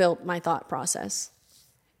rebuild my thought process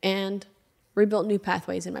and rebuild new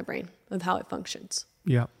pathways in my brain of how it functions.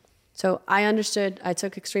 Yeah. So I understood, I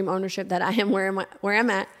took extreme ownership that I am where I'm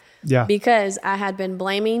at because I had been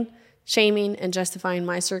blaming, shaming, and justifying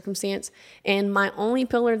my circumstance. And my only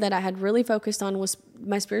pillar that I had really focused on was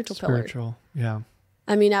my spiritual pillar. Yeah.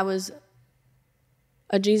 I was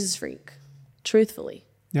a Jesus freak, truthfully.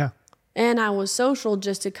 Yeah. And I was social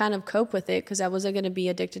just to kind of cope with it because I wasn't going to be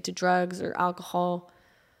addicted to drugs or alcohol.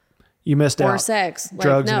 You missed out. Or sex.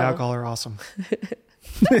 Drugs and alcohol are awesome.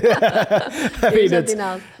 Something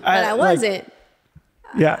else. But I wasn't.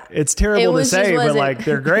 It's terrible to say, but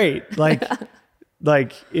they're great.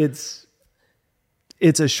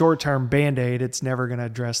 It's a short-term Band-Aid. It's never going to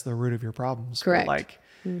address the root of your problems. Correct.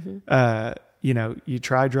 You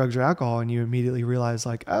try drugs or alcohol and you immediately realize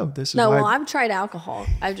this is I've tried alcohol.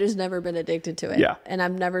 I've just never been addicted to it. Yeah. And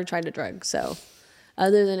I've never tried a drug. So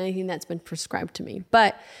other than anything that's been prescribed to me.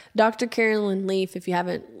 But Dr. Carolyn Leaf, if you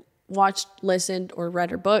haven't watched, listened, or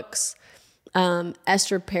read her books,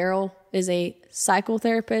 Esther Perel is a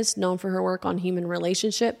psychotherapist known for her work on human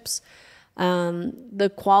relationships.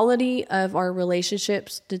 The quality of our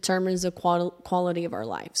relationships determines the quality of our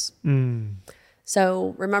lives.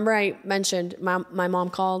 So remember I mentioned my mom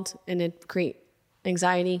called and it created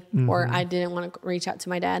anxiety, or I didn't want to reach out to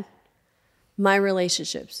my dad. My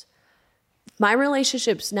relationships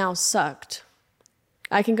now sucked.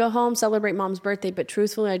 I can go home, celebrate mom's birthday, but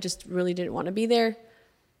truthfully, I just really didn't want to be there.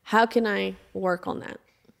 How can I work on that?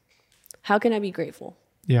 How can I be grateful?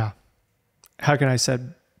 Yeah. How can I set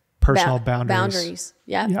personal boundaries?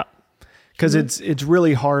 Yeah. Yeah. Because it's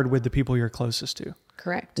really hard with the people you're closest to.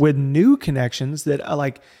 Correct. With new connections that are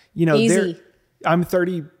like, Easy. I'm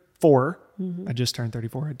 34. I just turned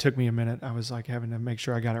 34. It took me a minute. I was like having to make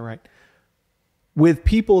sure I got it right. With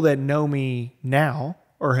people that know me now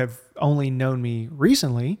or have only known me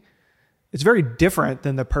recently, it's very different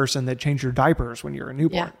than the person that changed your diapers when you're a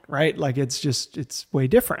newborn, right? Like it's way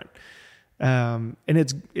different. And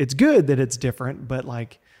it's good that it's different, but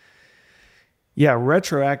like, yeah,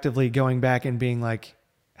 retroactively going back and being like,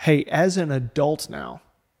 hey, as an adult now,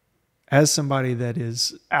 as somebody that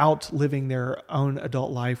is out living their own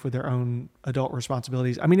adult life with their own adult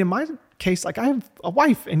responsibilities. I mean, in my case, like I have a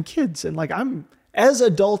wife and kids and like I'm as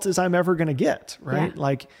adult as I'm ever going to get, right? Yeah.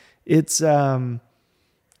 Like it's,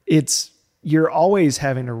 you're always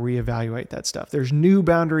having to reevaluate that stuff. There's new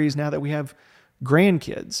boundaries now that we have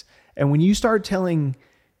grandkids. And when you start telling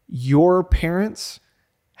your parents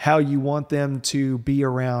how you want them to be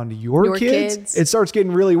around your kids, it starts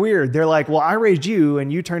getting really weird. They're like, well, I raised you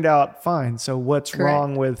and you turned out fine. So what's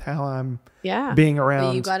wrong with how I'm being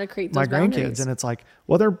around you gotta create my those grandkids? boundaries. And it's like,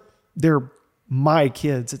 well, they're my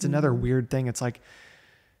kids. It's another weird thing. It's like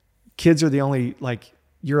kids are the only, like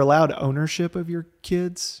you're allowed ownership of your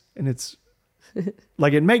kids. And it's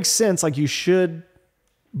like, it makes sense. Like you should,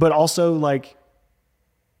 but also like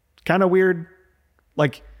kind of weird.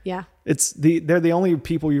 Like, yeah, they're the only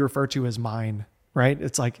people you refer to as mine, right?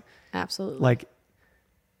 It's like, absolutely, like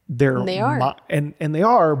they are, and they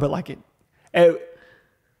are, but like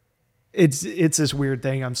it's this weird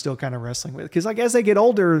thing I'm still kind of wrestling with. Cause like, as they get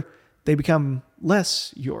older, they become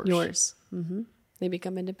less yours. Mm-hmm. They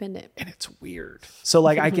become independent, and it's weird. So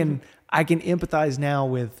like, I can empathize now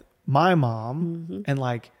with my mom and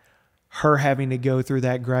like her having to go through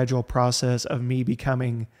that gradual process of me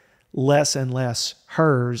becoming less and less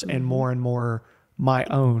hers and more my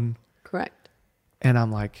own. Correct. And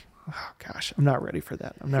I'm like, oh gosh, I'm not ready for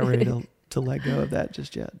that. I'm not ready to let go of that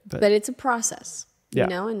just yet. But it's a process, you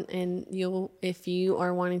know, and you'll, if you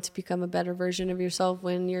are wanting to become a better version of yourself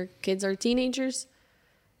when your kids are teenagers,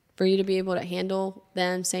 for you to be able to handle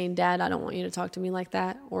them saying, Dad, I don't want you to talk to me like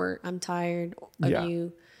that, or I'm tired of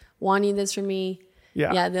you wanting this from me.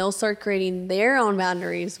 Yeah. They'll start creating their own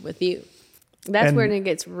boundaries with you. That's where it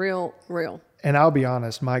gets real. And I'll be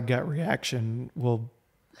honest, my gut reaction will,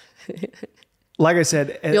 like I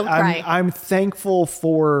said, I'm thankful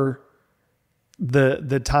for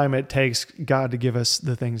the time it takes God to give us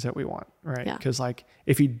the things that we want, right? Because like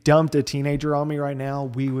if he dumped a teenager on me right now,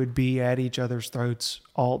 we would be at each other's throats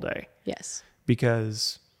all day. Yes.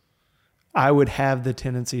 Because I would have the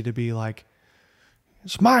tendency to be like,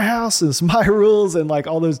 it's my house, it's my rules, and like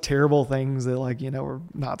all those terrible things that like, we're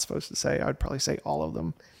not supposed to say. I'd probably say all of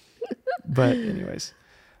them. But anyways.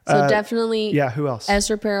 So definitely. Yeah, who else?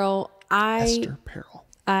 Esther Perel. Esther Perel.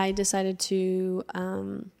 I decided to,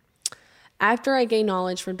 after I gained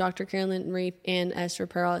knowledge from Dr. Carolyn Reef and Esther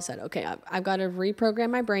Perel, I said, okay, I've got to reprogram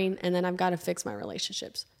my brain and then I've got to fix my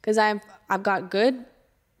relationships. Because I've got good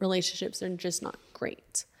relationships, they're just not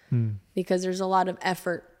great. Because there's a lot of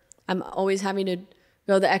effort. I'm always having to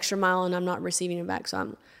go the extra mile and I'm not receiving it back.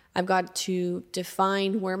 So I've got to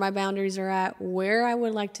define where my boundaries are at, where I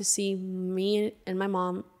would like to see me and my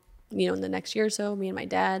mom, in the next year or so, me and my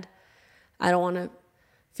dad. I don't want to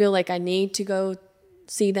feel like I need to go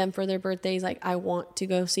see them for their birthdays. Like I want to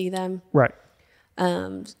go see them. Right.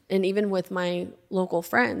 And even with my local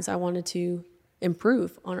friends, I wanted to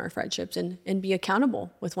improve on our friendships and be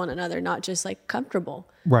accountable with one another, not just like comfortable.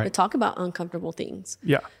 Right. To talk about uncomfortable things.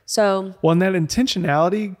 Yeah. So. Well, and that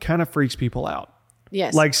intentionality kind of freaks people out.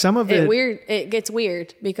 Yes. Like some of it. It gets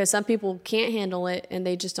weird because some people can't handle it and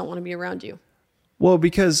they just don't want to be around you. Well,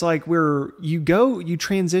 because like you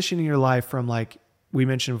transition in your life from like we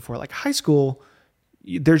mentioned before, like high school,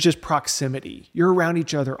 there's just proximity. You're around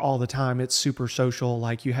each other all the time. It's super social.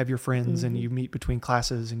 Like you have your friends and you meet between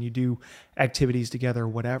classes and you do activities together,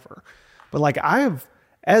 whatever. But like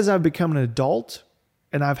as I've become an adult,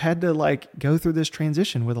 And I've had to like go through this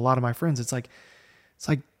transition with a lot of my friends. It's like,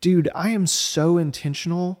 dude, I am so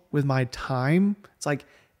intentional with my time. It's like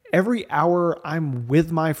every hour I'm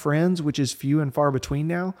with my friends, which is few and far between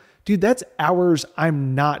now, dude, that's hours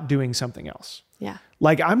I'm not doing something else. Yeah.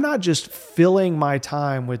 Like I'm not just filling my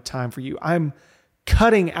time with time for you. I'm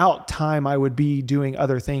cutting out time I would be doing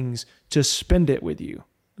other things to spend it with you.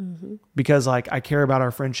 Mm-hmm. Because like I care about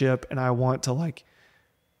our friendship and I want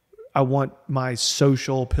my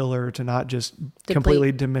social pillar to not just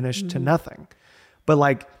completely diminish to nothing. But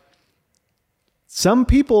like some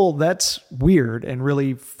people, that's weird and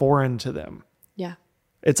really foreign to them. Yeah.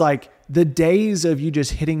 It's like the days of you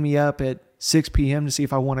just hitting me up at 6 p.m. to see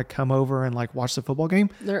if I want to come over and like watch the football game.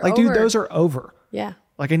 They're like, over. dude, those are over. Yeah.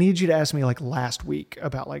 Like I need you to ask me like last week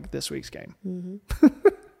about like this week's game. Mm-hmm.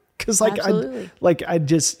 Cause like,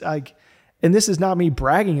 and this is not me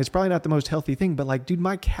bragging. It's probably not the most healthy thing, but like, dude,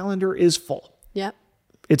 my calendar is full. Yep.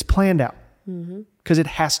 It's planned out because it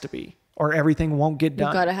has to be, or everything won't get done.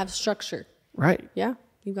 You got to have structure. Right. Yeah.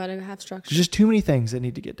 You got to have structure. There's just too many things that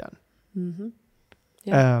need to get done. Mm-hmm.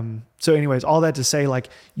 Yeah. So anyways, all that to say, like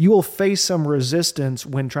you will face some resistance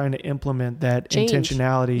when trying to implement that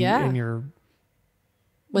intentionality in your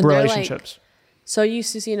relationships. So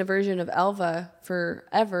used to seeing a version of Elva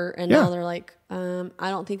forever, and now they're like, I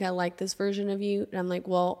don't think I like this version of you. And I'm like,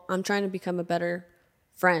 well, I'm trying to become a better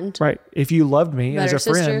friend. Right. If you loved me as a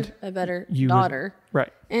sister, friend, a better daughter.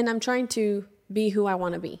 Right. And I'm trying to be who I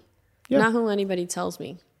want to be, not who anybody tells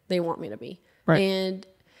me they want me to be. Right. And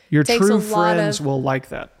your true friends will like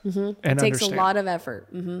that. And it takes understand. a lot of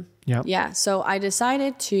effort. Mm-hmm. Yep. Yeah. So I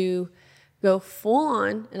decided to go full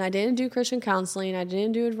on, and I didn't do Christian counseling. I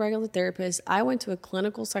didn't do a regular therapist. I went to a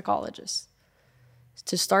clinical psychologist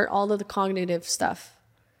to start all of the cognitive stuff,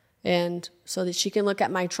 and so that she can look at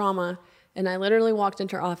my trauma. And I literally walked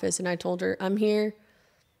into her office and I told her, I'm here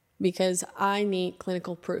because I need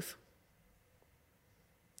clinical proof.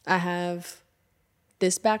 I have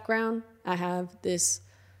this background. I have this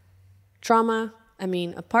trauma. I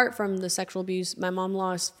mean, apart from the sexual abuse, my mom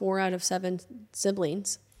lost 4 out of 7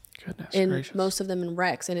 siblings. Goodness and gracious. Most of them in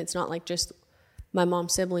wrecks. And it's not like just my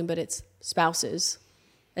mom's sibling, but it's spouses.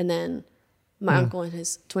 And then my uncle and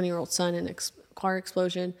his 20-year-old son in a car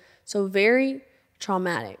explosion. So very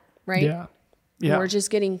traumatic, right? Yeah. Yeah. We're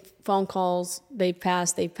just getting phone calls. They've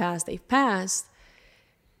passed.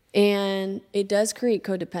 And it does create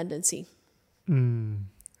codependency,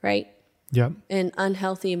 right? Yep. And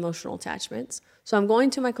unhealthy emotional attachments. So I'm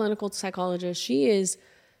going to my clinical psychologist. She is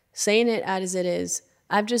saying it as it is.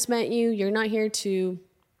 I've just met you. You're not here to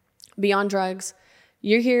be on drugs.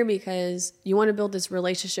 You're here because you want to build this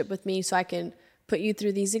relationship with me so I can put you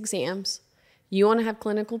through these exams. You want to have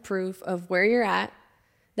clinical proof of where you're at,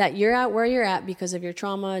 that you're at where you're at because of your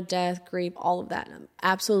trauma, death, grief, all of that.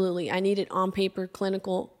 Absolutely. I need it on paper,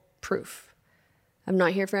 clinical proof. I'm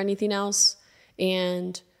not here for anything else.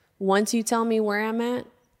 And once you tell me where I'm at,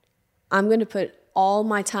 I'm going to put all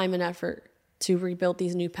my time and effort to rebuild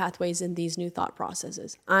these new pathways and these new thought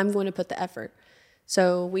processes. I'm going to put the effort.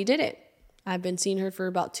 So we did it. I've been seeing her for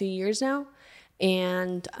about 2 years now.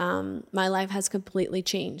 And my life has completely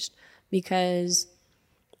changed because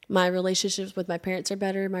my relationships with my parents are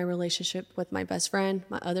better. My relationship with my best friend,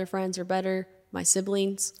 my other friends are better. My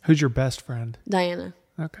siblings. Who's your best friend? Diana.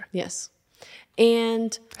 Okay. Yes.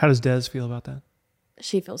 And how does Des feel about that?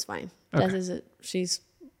 She feels fine. Okay. She's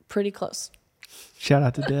pretty close. Shout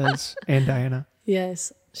out to Des and Diana.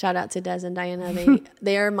 Yes. Shout out to Des and Diana.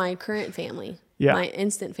 They are my current family. Yeah. My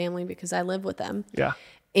instant family because I live with them. Yeah.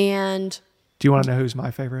 And do you want to know who's my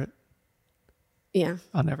favorite? Yeah.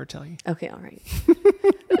 I'll never tell you. Okay, all right.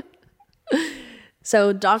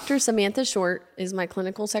 So Dr. Samantha Short is my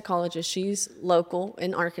clinical psychologist. She's local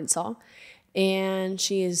in Arkansas. And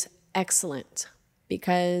she is excellent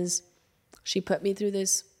because she put me through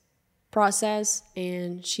this process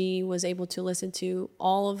and she was able to listen to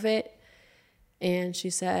all of it. And she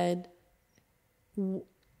said,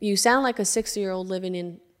 you sound like a 60-year-old living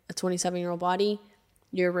in a 27-year-old body.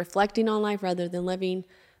 You're reflecting on life rather than living.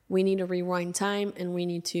 We need to rewind time and we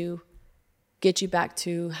need to get you back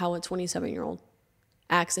to how a 27-year-old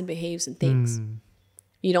acts and behaves and thinks.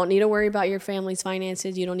 You don't need to worry about your family's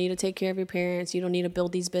finances. You don't need to take care of your parents. You don't need to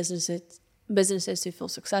build these businesses to feel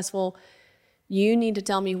successful. You need to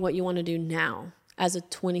tell me what you want to do now as a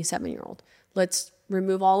 27-year-old. Let's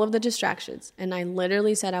remove all of the distractions. And I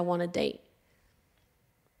literally said, I want to date.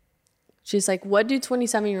 She's like, what do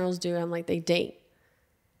 27-year-olds do? I'm like, they date.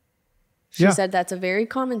 She said, that's a very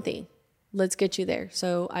common thing. Let's get you there.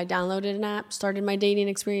 So I downloaded an app, started my dating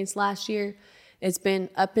experience last year. It's been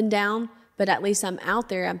up and down, but at least I'm out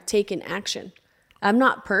there. I'm taking action. I'm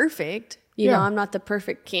not perfect. You know, I'm not the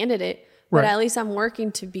perfect candidate, but at least I'm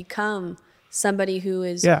working to become somebody who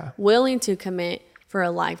is willing to commit for a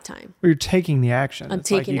lifetime. Well, you're taking the action. It's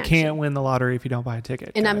taking you action. Can't win the lottery if you don't buy a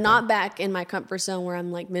ticket. And I'm not back in my comfort zone where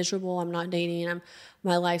I'm like miserable. I'm not dating.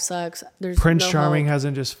 My life sucks. There's Prince no Charming hope.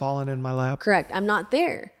 hasn't just fallen in my lap. Correct. I'm not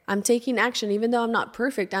there. I'm taking action. Even though I'm not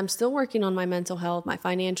perfect, I'm still working on my mental health, my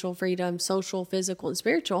financial freedom, social, physical, and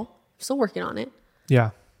spiritual. I'm still working on it.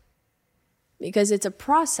 Yeah. Because it's a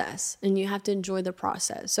process and you have to enjoy the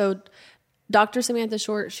process. So Dr. Samantha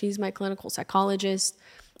Short, she's my clinical psychologist.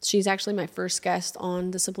 She's actually my first guest on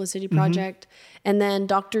the Simplicity Project. And then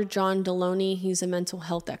Dr. John Deloney, he's a mental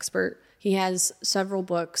health expert. He has several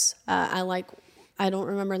books. I don't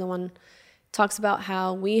remember the one, talks about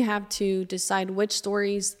how we have to decide which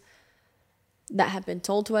stories that have been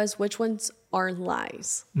told to us, which ones are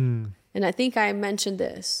lies. And I think I mentioned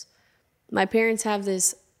this. My parents have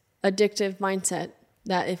this addictive mindset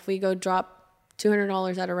that if we go drop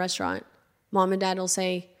 $200 at a restaurant, mom and dad will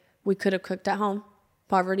say, we could have cooked at home.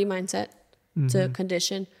 Poverty mindset to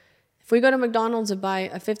condition. If we go to McDonald's and buy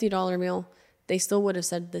a $50 meal, they still would have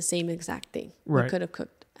said the same exact thing. We could have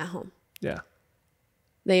cooked at home. Yeah.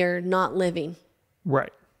 They are not living.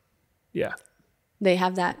 Right. Yeah. They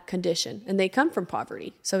have that condition and they come from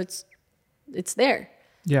poverty. So it's there.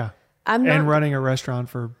 Yeah. I'm not, and running a restaurant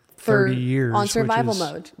for 30 years. On survival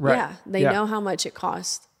mode. Right. Yeah. They know how much it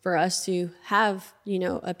costs for us to have,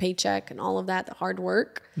 a paycheck and all of that, the hard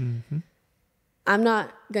work. I'm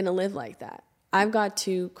not going to live like that. I've got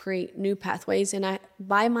to create new pathways. And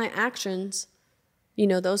by my actions,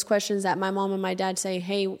 those questions that my mom and my dad say,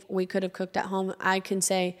 hey, we could have cooked at home. I can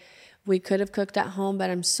say, we could have cooked at home, but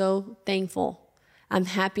I'm so thankful. I'm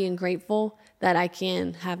happy and grateful that I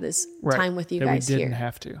can have this time with you guys here. We didn't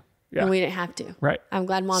have to. Yeah. And we didn't have to. Right. I'm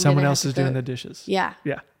glad mom Someone didn't else have is to doing cook. the dishes. Yeah.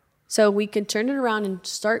 Yeah. So we can turn it around and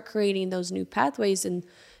start creating those new pathways and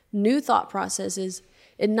new thought processes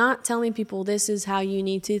and not telling people this is how you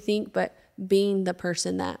need to think, but being the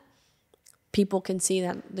person that people can see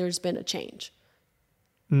that there's been a change.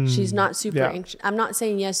 She's not super anxious. I'm not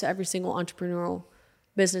saying yes to every single entrepreneurial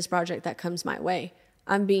business project that comes my way.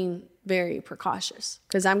 I'm being very precautious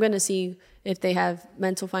because I'm going to see if they have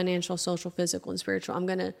mental, financial, social, physical, and spiritual. I'm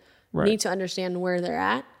going to need to understand where they're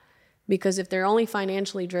at because if they're only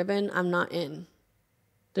financially driven, I'm not in.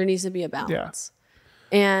 There needs to be a balance.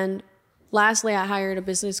 Yeah. And lastly, I hired a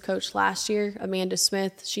business coach last year, Amanda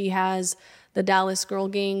Smith. She has the Dallas Girl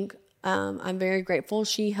Gang. I'm very grateful.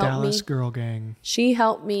 She helped me. Dallas Girl Gang. She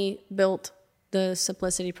helped me build the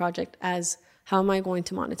Simplicity Project as how am I going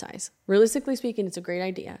to monetize? Realistically speaking, it's a great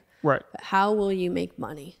idea. Right. But how will you make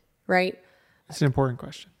money? Right? It's an important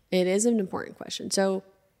question. It is an important question. So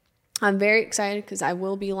I'm very excited because I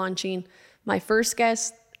will be launching my first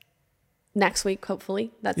guest next week,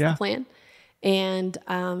 hopefully. That's the plan. And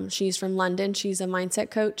she's from London. She's a mindset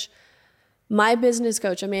coach. My business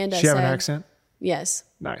coach, Amanda, She have an accent? Yes.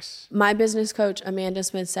 Nice. My business coach, Amanda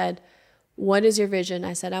Smith, said, what is your vision?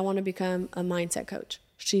 I said, I want to become a mindset coach.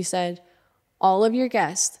 She said, all of your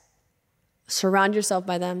guests, surround yourself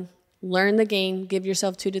by them, learn the game, give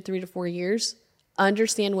yourself 2 to 3 to 4 years,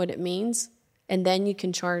 understand what it means, and then you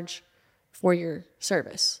can charge for your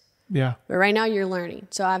service. Yeah. But right now you're learning.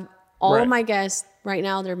 So I've all of my guests right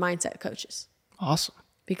now, they're mindset coaches. Awesome.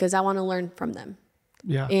 Because I want to learn from them.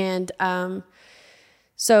 Yeah. And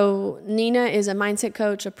so Nina is a mindset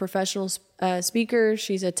coach, a professional speaker.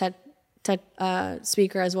 She's a TED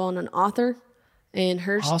speaker as well and an author. And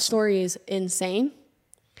her story is insane.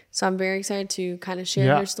 So I'm very excited to kind of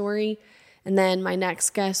share her story. And then my next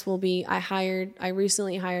guest will be, I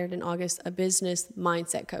recently hired in August a business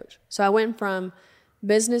mindset coach. So I went from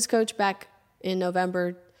business coach back in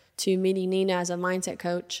November to meeting Nina as a mindset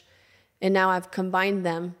coach. And now I've combined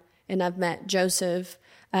them and I've met Joseph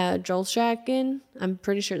Jolshagen. I'm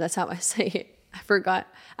pretty sure that's how I say it. I forgot.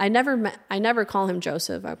 I never call him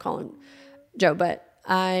Joseph. I call him Joe, but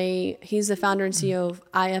he's the founder and CEO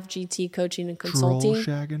of IFGT Coaching and Consulting.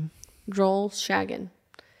 Jolshagen.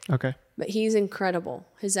 Okay. But he's incredible.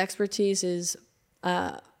 His expertise is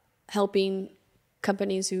helping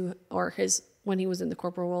companies when he was in the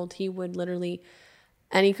corporate world, he would literally,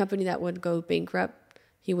 any company that would go bankrupt,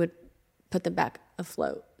 he would put them back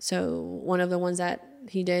afloat. So one of the ones that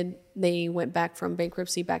he did, they went back from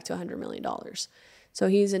bankruptcy back to $100 million. So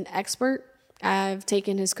he's an expert. I've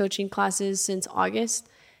taken his coaching classes since August,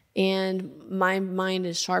 and my mind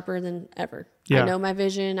is sharper than ever. Yeah. I know my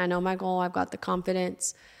vision. I know my goal. I've got the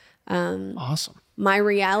confidence. Awesome. My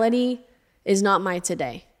reality is not my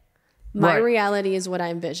today. My reality is what I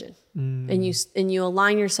envision. And you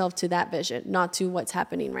align yourself to that vision, not to what's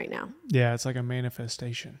happening right now. Yeah, it's like a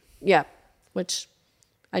manifestation. Yeah, which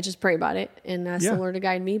I just pray about it and ask the Lord to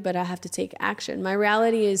guide me, but I have to take action. My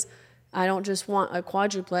reality is I don't just want a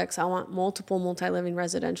quadruplex. I want multiple multi-living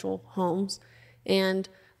residential homes. And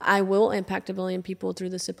I will impact 1 billion people through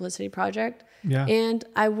the Simplicity Project. Yeah. And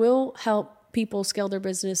I will help people scale their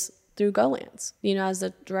business through GoLands. You know, as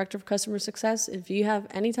the director of customer success, if you have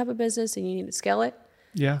any type of business and you need to scale it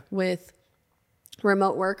with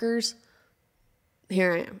remote workers,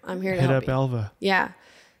 here I am. I'm here to help you. Hit up Elva. Yeah.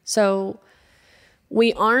 So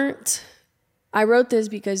I wrote this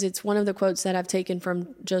because it's one of the quotes that I've taken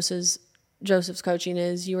from Joseph's coaching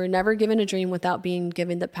is, you were never given a dream without being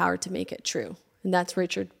given the power to make it true. And that's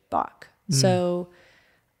Richard Bach. So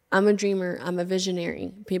I'm a dreamer. I'm a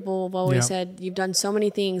visionary. People have always said, you've done so many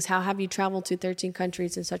things. How have you traveled to 13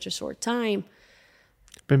 countries in such a short time?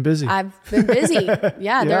 Been busy. I've been busy.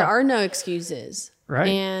 There are no excuses. Right.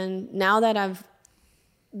 And now that I've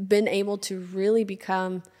been able to really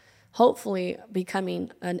hopefully becoming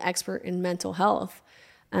an expert in mental health,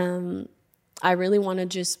 I really want to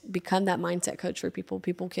just become that mindset coach for people.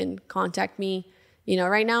 People can contact me. You know,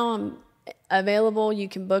 right now I'm available. You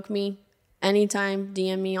can book me anytime,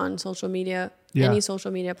 DM me on social media, any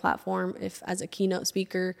social media platform, if as a keynote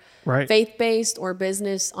speaker, faith-based or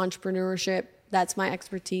business entrepreneurship. That's my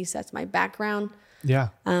expertise. That's my background. Yeah.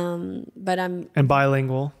 But I'm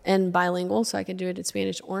bilingual. So I can do it in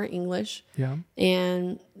Spanish or English. Yeah.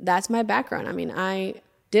 And that's my background. I mean, I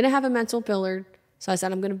didn't have a mental pillar, so I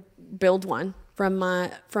said I'm going to build one from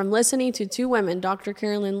listening to 2 women, Dr.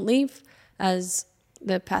 Carolyn Leaf as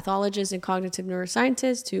the pathologist and cognitive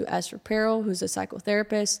neuroscientist, to Esther Perel, who's a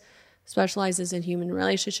psychotherapist, specializes in human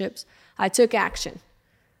relationships. I took action.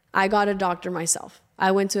 I got a doctor myself. I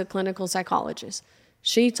went to a clinical psychologist.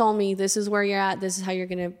 She told me, this is where you're at. This is how you're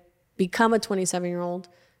going to become a 27-year-old,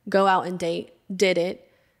 go out and date, did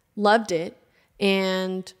it, loved it.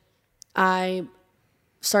 And I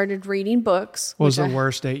started reading books. What was the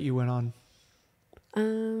worst date you went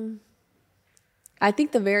on? I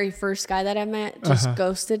think the very first guy that I met just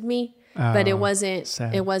ghosted me, but it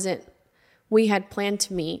wasn't, we had planned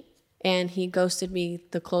to meet and he ghosted me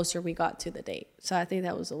the closer we got to the date. So I think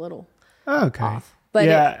that was a little off. But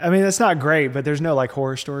I mean, that's not great, but there's no like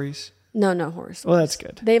horror stories. No horror stories. Well, that's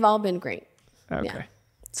good. They've all been great. Okay. Yeah.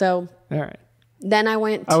 So, all right. Then I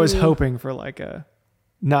went to... I was hoping for like you to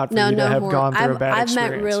have gone through a bad experience.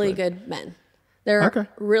 I've met really good men. There are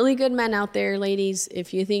really good men out there, ladies.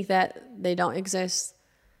 If you think that they don't exist,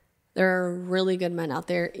 there are really good men out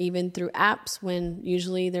there, even through apps when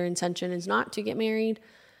usually their intention is not to get married.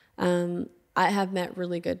 I have met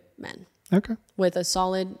really good men. Okay. With a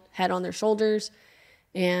solid head on their shoulders.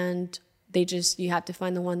 And you have to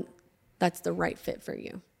find the one that's the right fit for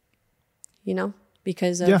you. You know?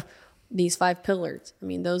 Because of these 5 pillars. I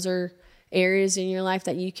mean, those are areas in your life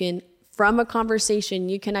that you can, from a conversation,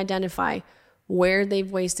 you can identify where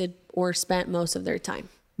they've wasted or spent most of their time.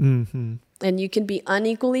 Mm-hmm. And you can be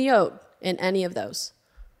unequally yoked in any of those.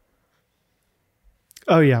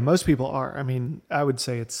 Oh, yeah. Most people are. I mean, I would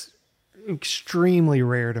say it's extremely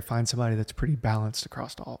rare to find somebody that's pretty balanced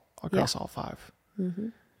across all 5. Mm-hmm.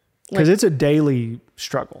 Because it's a daily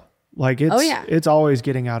struggle. Like it's always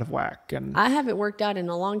getting out of whack. And I haven't worked out in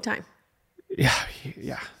a long time. Yeah.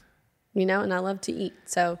 You know, and I love to eat.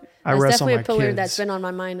 So that's definitely a pillar that's been on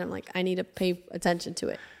my mind. I'm like, I need to pay attention to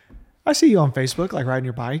it. I see you on Facebook, like riding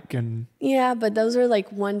your bike and... Yeah, but those are like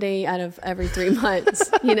one day out of every 3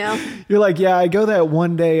 months, you know? You're like, yeah, I go that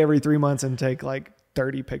one day every 3 months and take like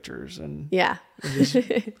 30 pictures and just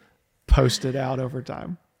post it out over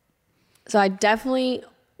time. So I definitely,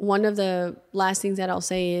 one of the last things that I'll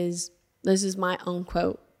say is, this is my own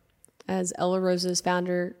quote as Elva Rosas,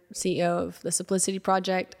 founder, CEO of the Simplicity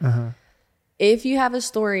Project. If you have a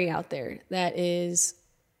story out there that is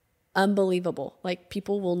unbelievable, like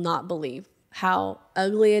people will not believe how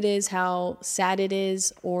ugly it is, how sad it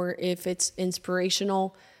is, or if it's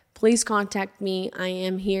inspirational, please contact me. I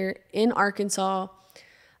am here in Arkansas.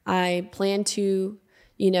 I plan to,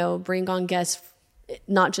 bring on guests,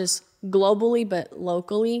 not just globally, but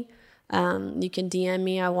locally. You can DM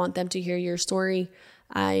me. I want them to hear your story.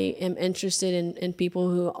 I am interested in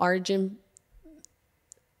people who are gym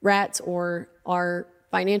rats or are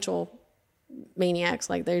financial maniacs.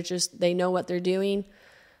 Like they know what they're doing.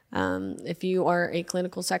 If you are a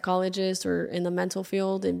clinical psychologist or in the mental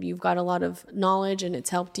field and you've got a lot of knowledge and it's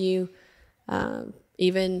helped you,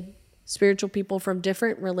 even spiritual people from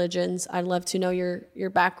different religions, I'd love to know your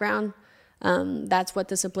background. That's what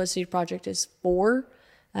the Simplicity Project is for.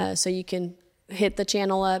 So you can hit the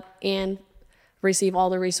channel up and receive all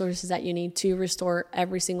the resources that you need to restore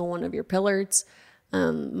every single one of your pillars.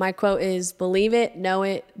 My quote is, believe it, know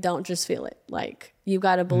it, don't just feel it. Like, you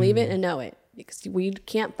got to believe it and know it, because we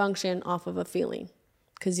can't function off of a feeling,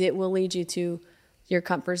 because it will lead you to your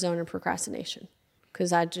comfort zone and procrastination.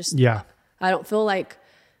 Because I don't feel like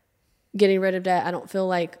getting rid of debt. I don't feel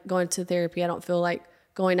like going to therapy. I don't feel like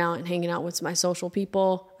going out and hanging out with my social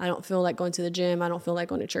people. I don't feel like going to the gym. I don't feel like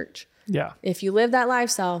going to church. Yeah. If you live that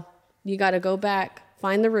lifestyle, you got to go back,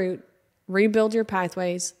 find the root, rebuild your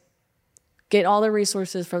pathways, get all the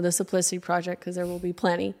resources from the Simplicity Project, because there will be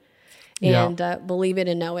plenty, and believe it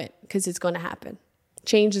and know it, because it's going to happen.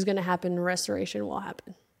 Change is going to happen, and restoration will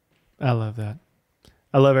happen. I love that.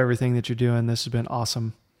 I love everything that you're doing. This has been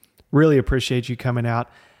awesome. Really appreciate you coming out.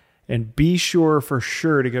 And be sure for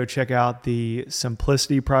sure to go check out the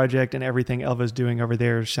Simplicity Project and everything Elva's doing over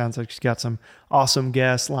there. Sounds like she's got some awesome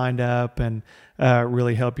guests lined up, and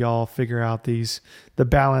really help y'all figure out the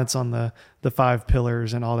balance on the 5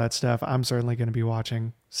 pillars and all that stuff. I'm certainly going to be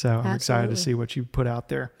watching. So I'm excited to see what you put out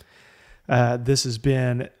there. This has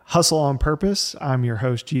been Hustle on Purpose. I'm your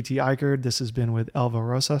host, GT Eichard. This has been with Elva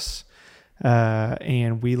Rosas.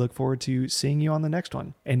 And we look forward to seeing you on the next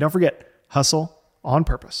one. And don't forget, hustle on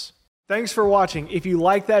purpose. Thanks for watching. If you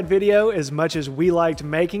liked that video as much as we liked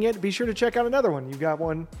making it, be sure to check out another one. You've got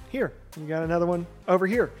one here. You got another one over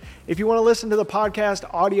here. If you want to listen to the podcast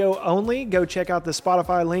audio only, go check out the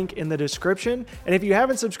Spotify link in the description. And if you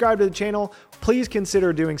haven't subscribed to the channel, please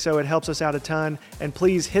consider doing so. It helps us out a ton. And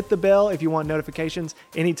please hit the bell if you want notifications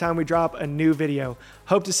anytime we drop a new video.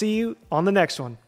 Hope to see you on the next one.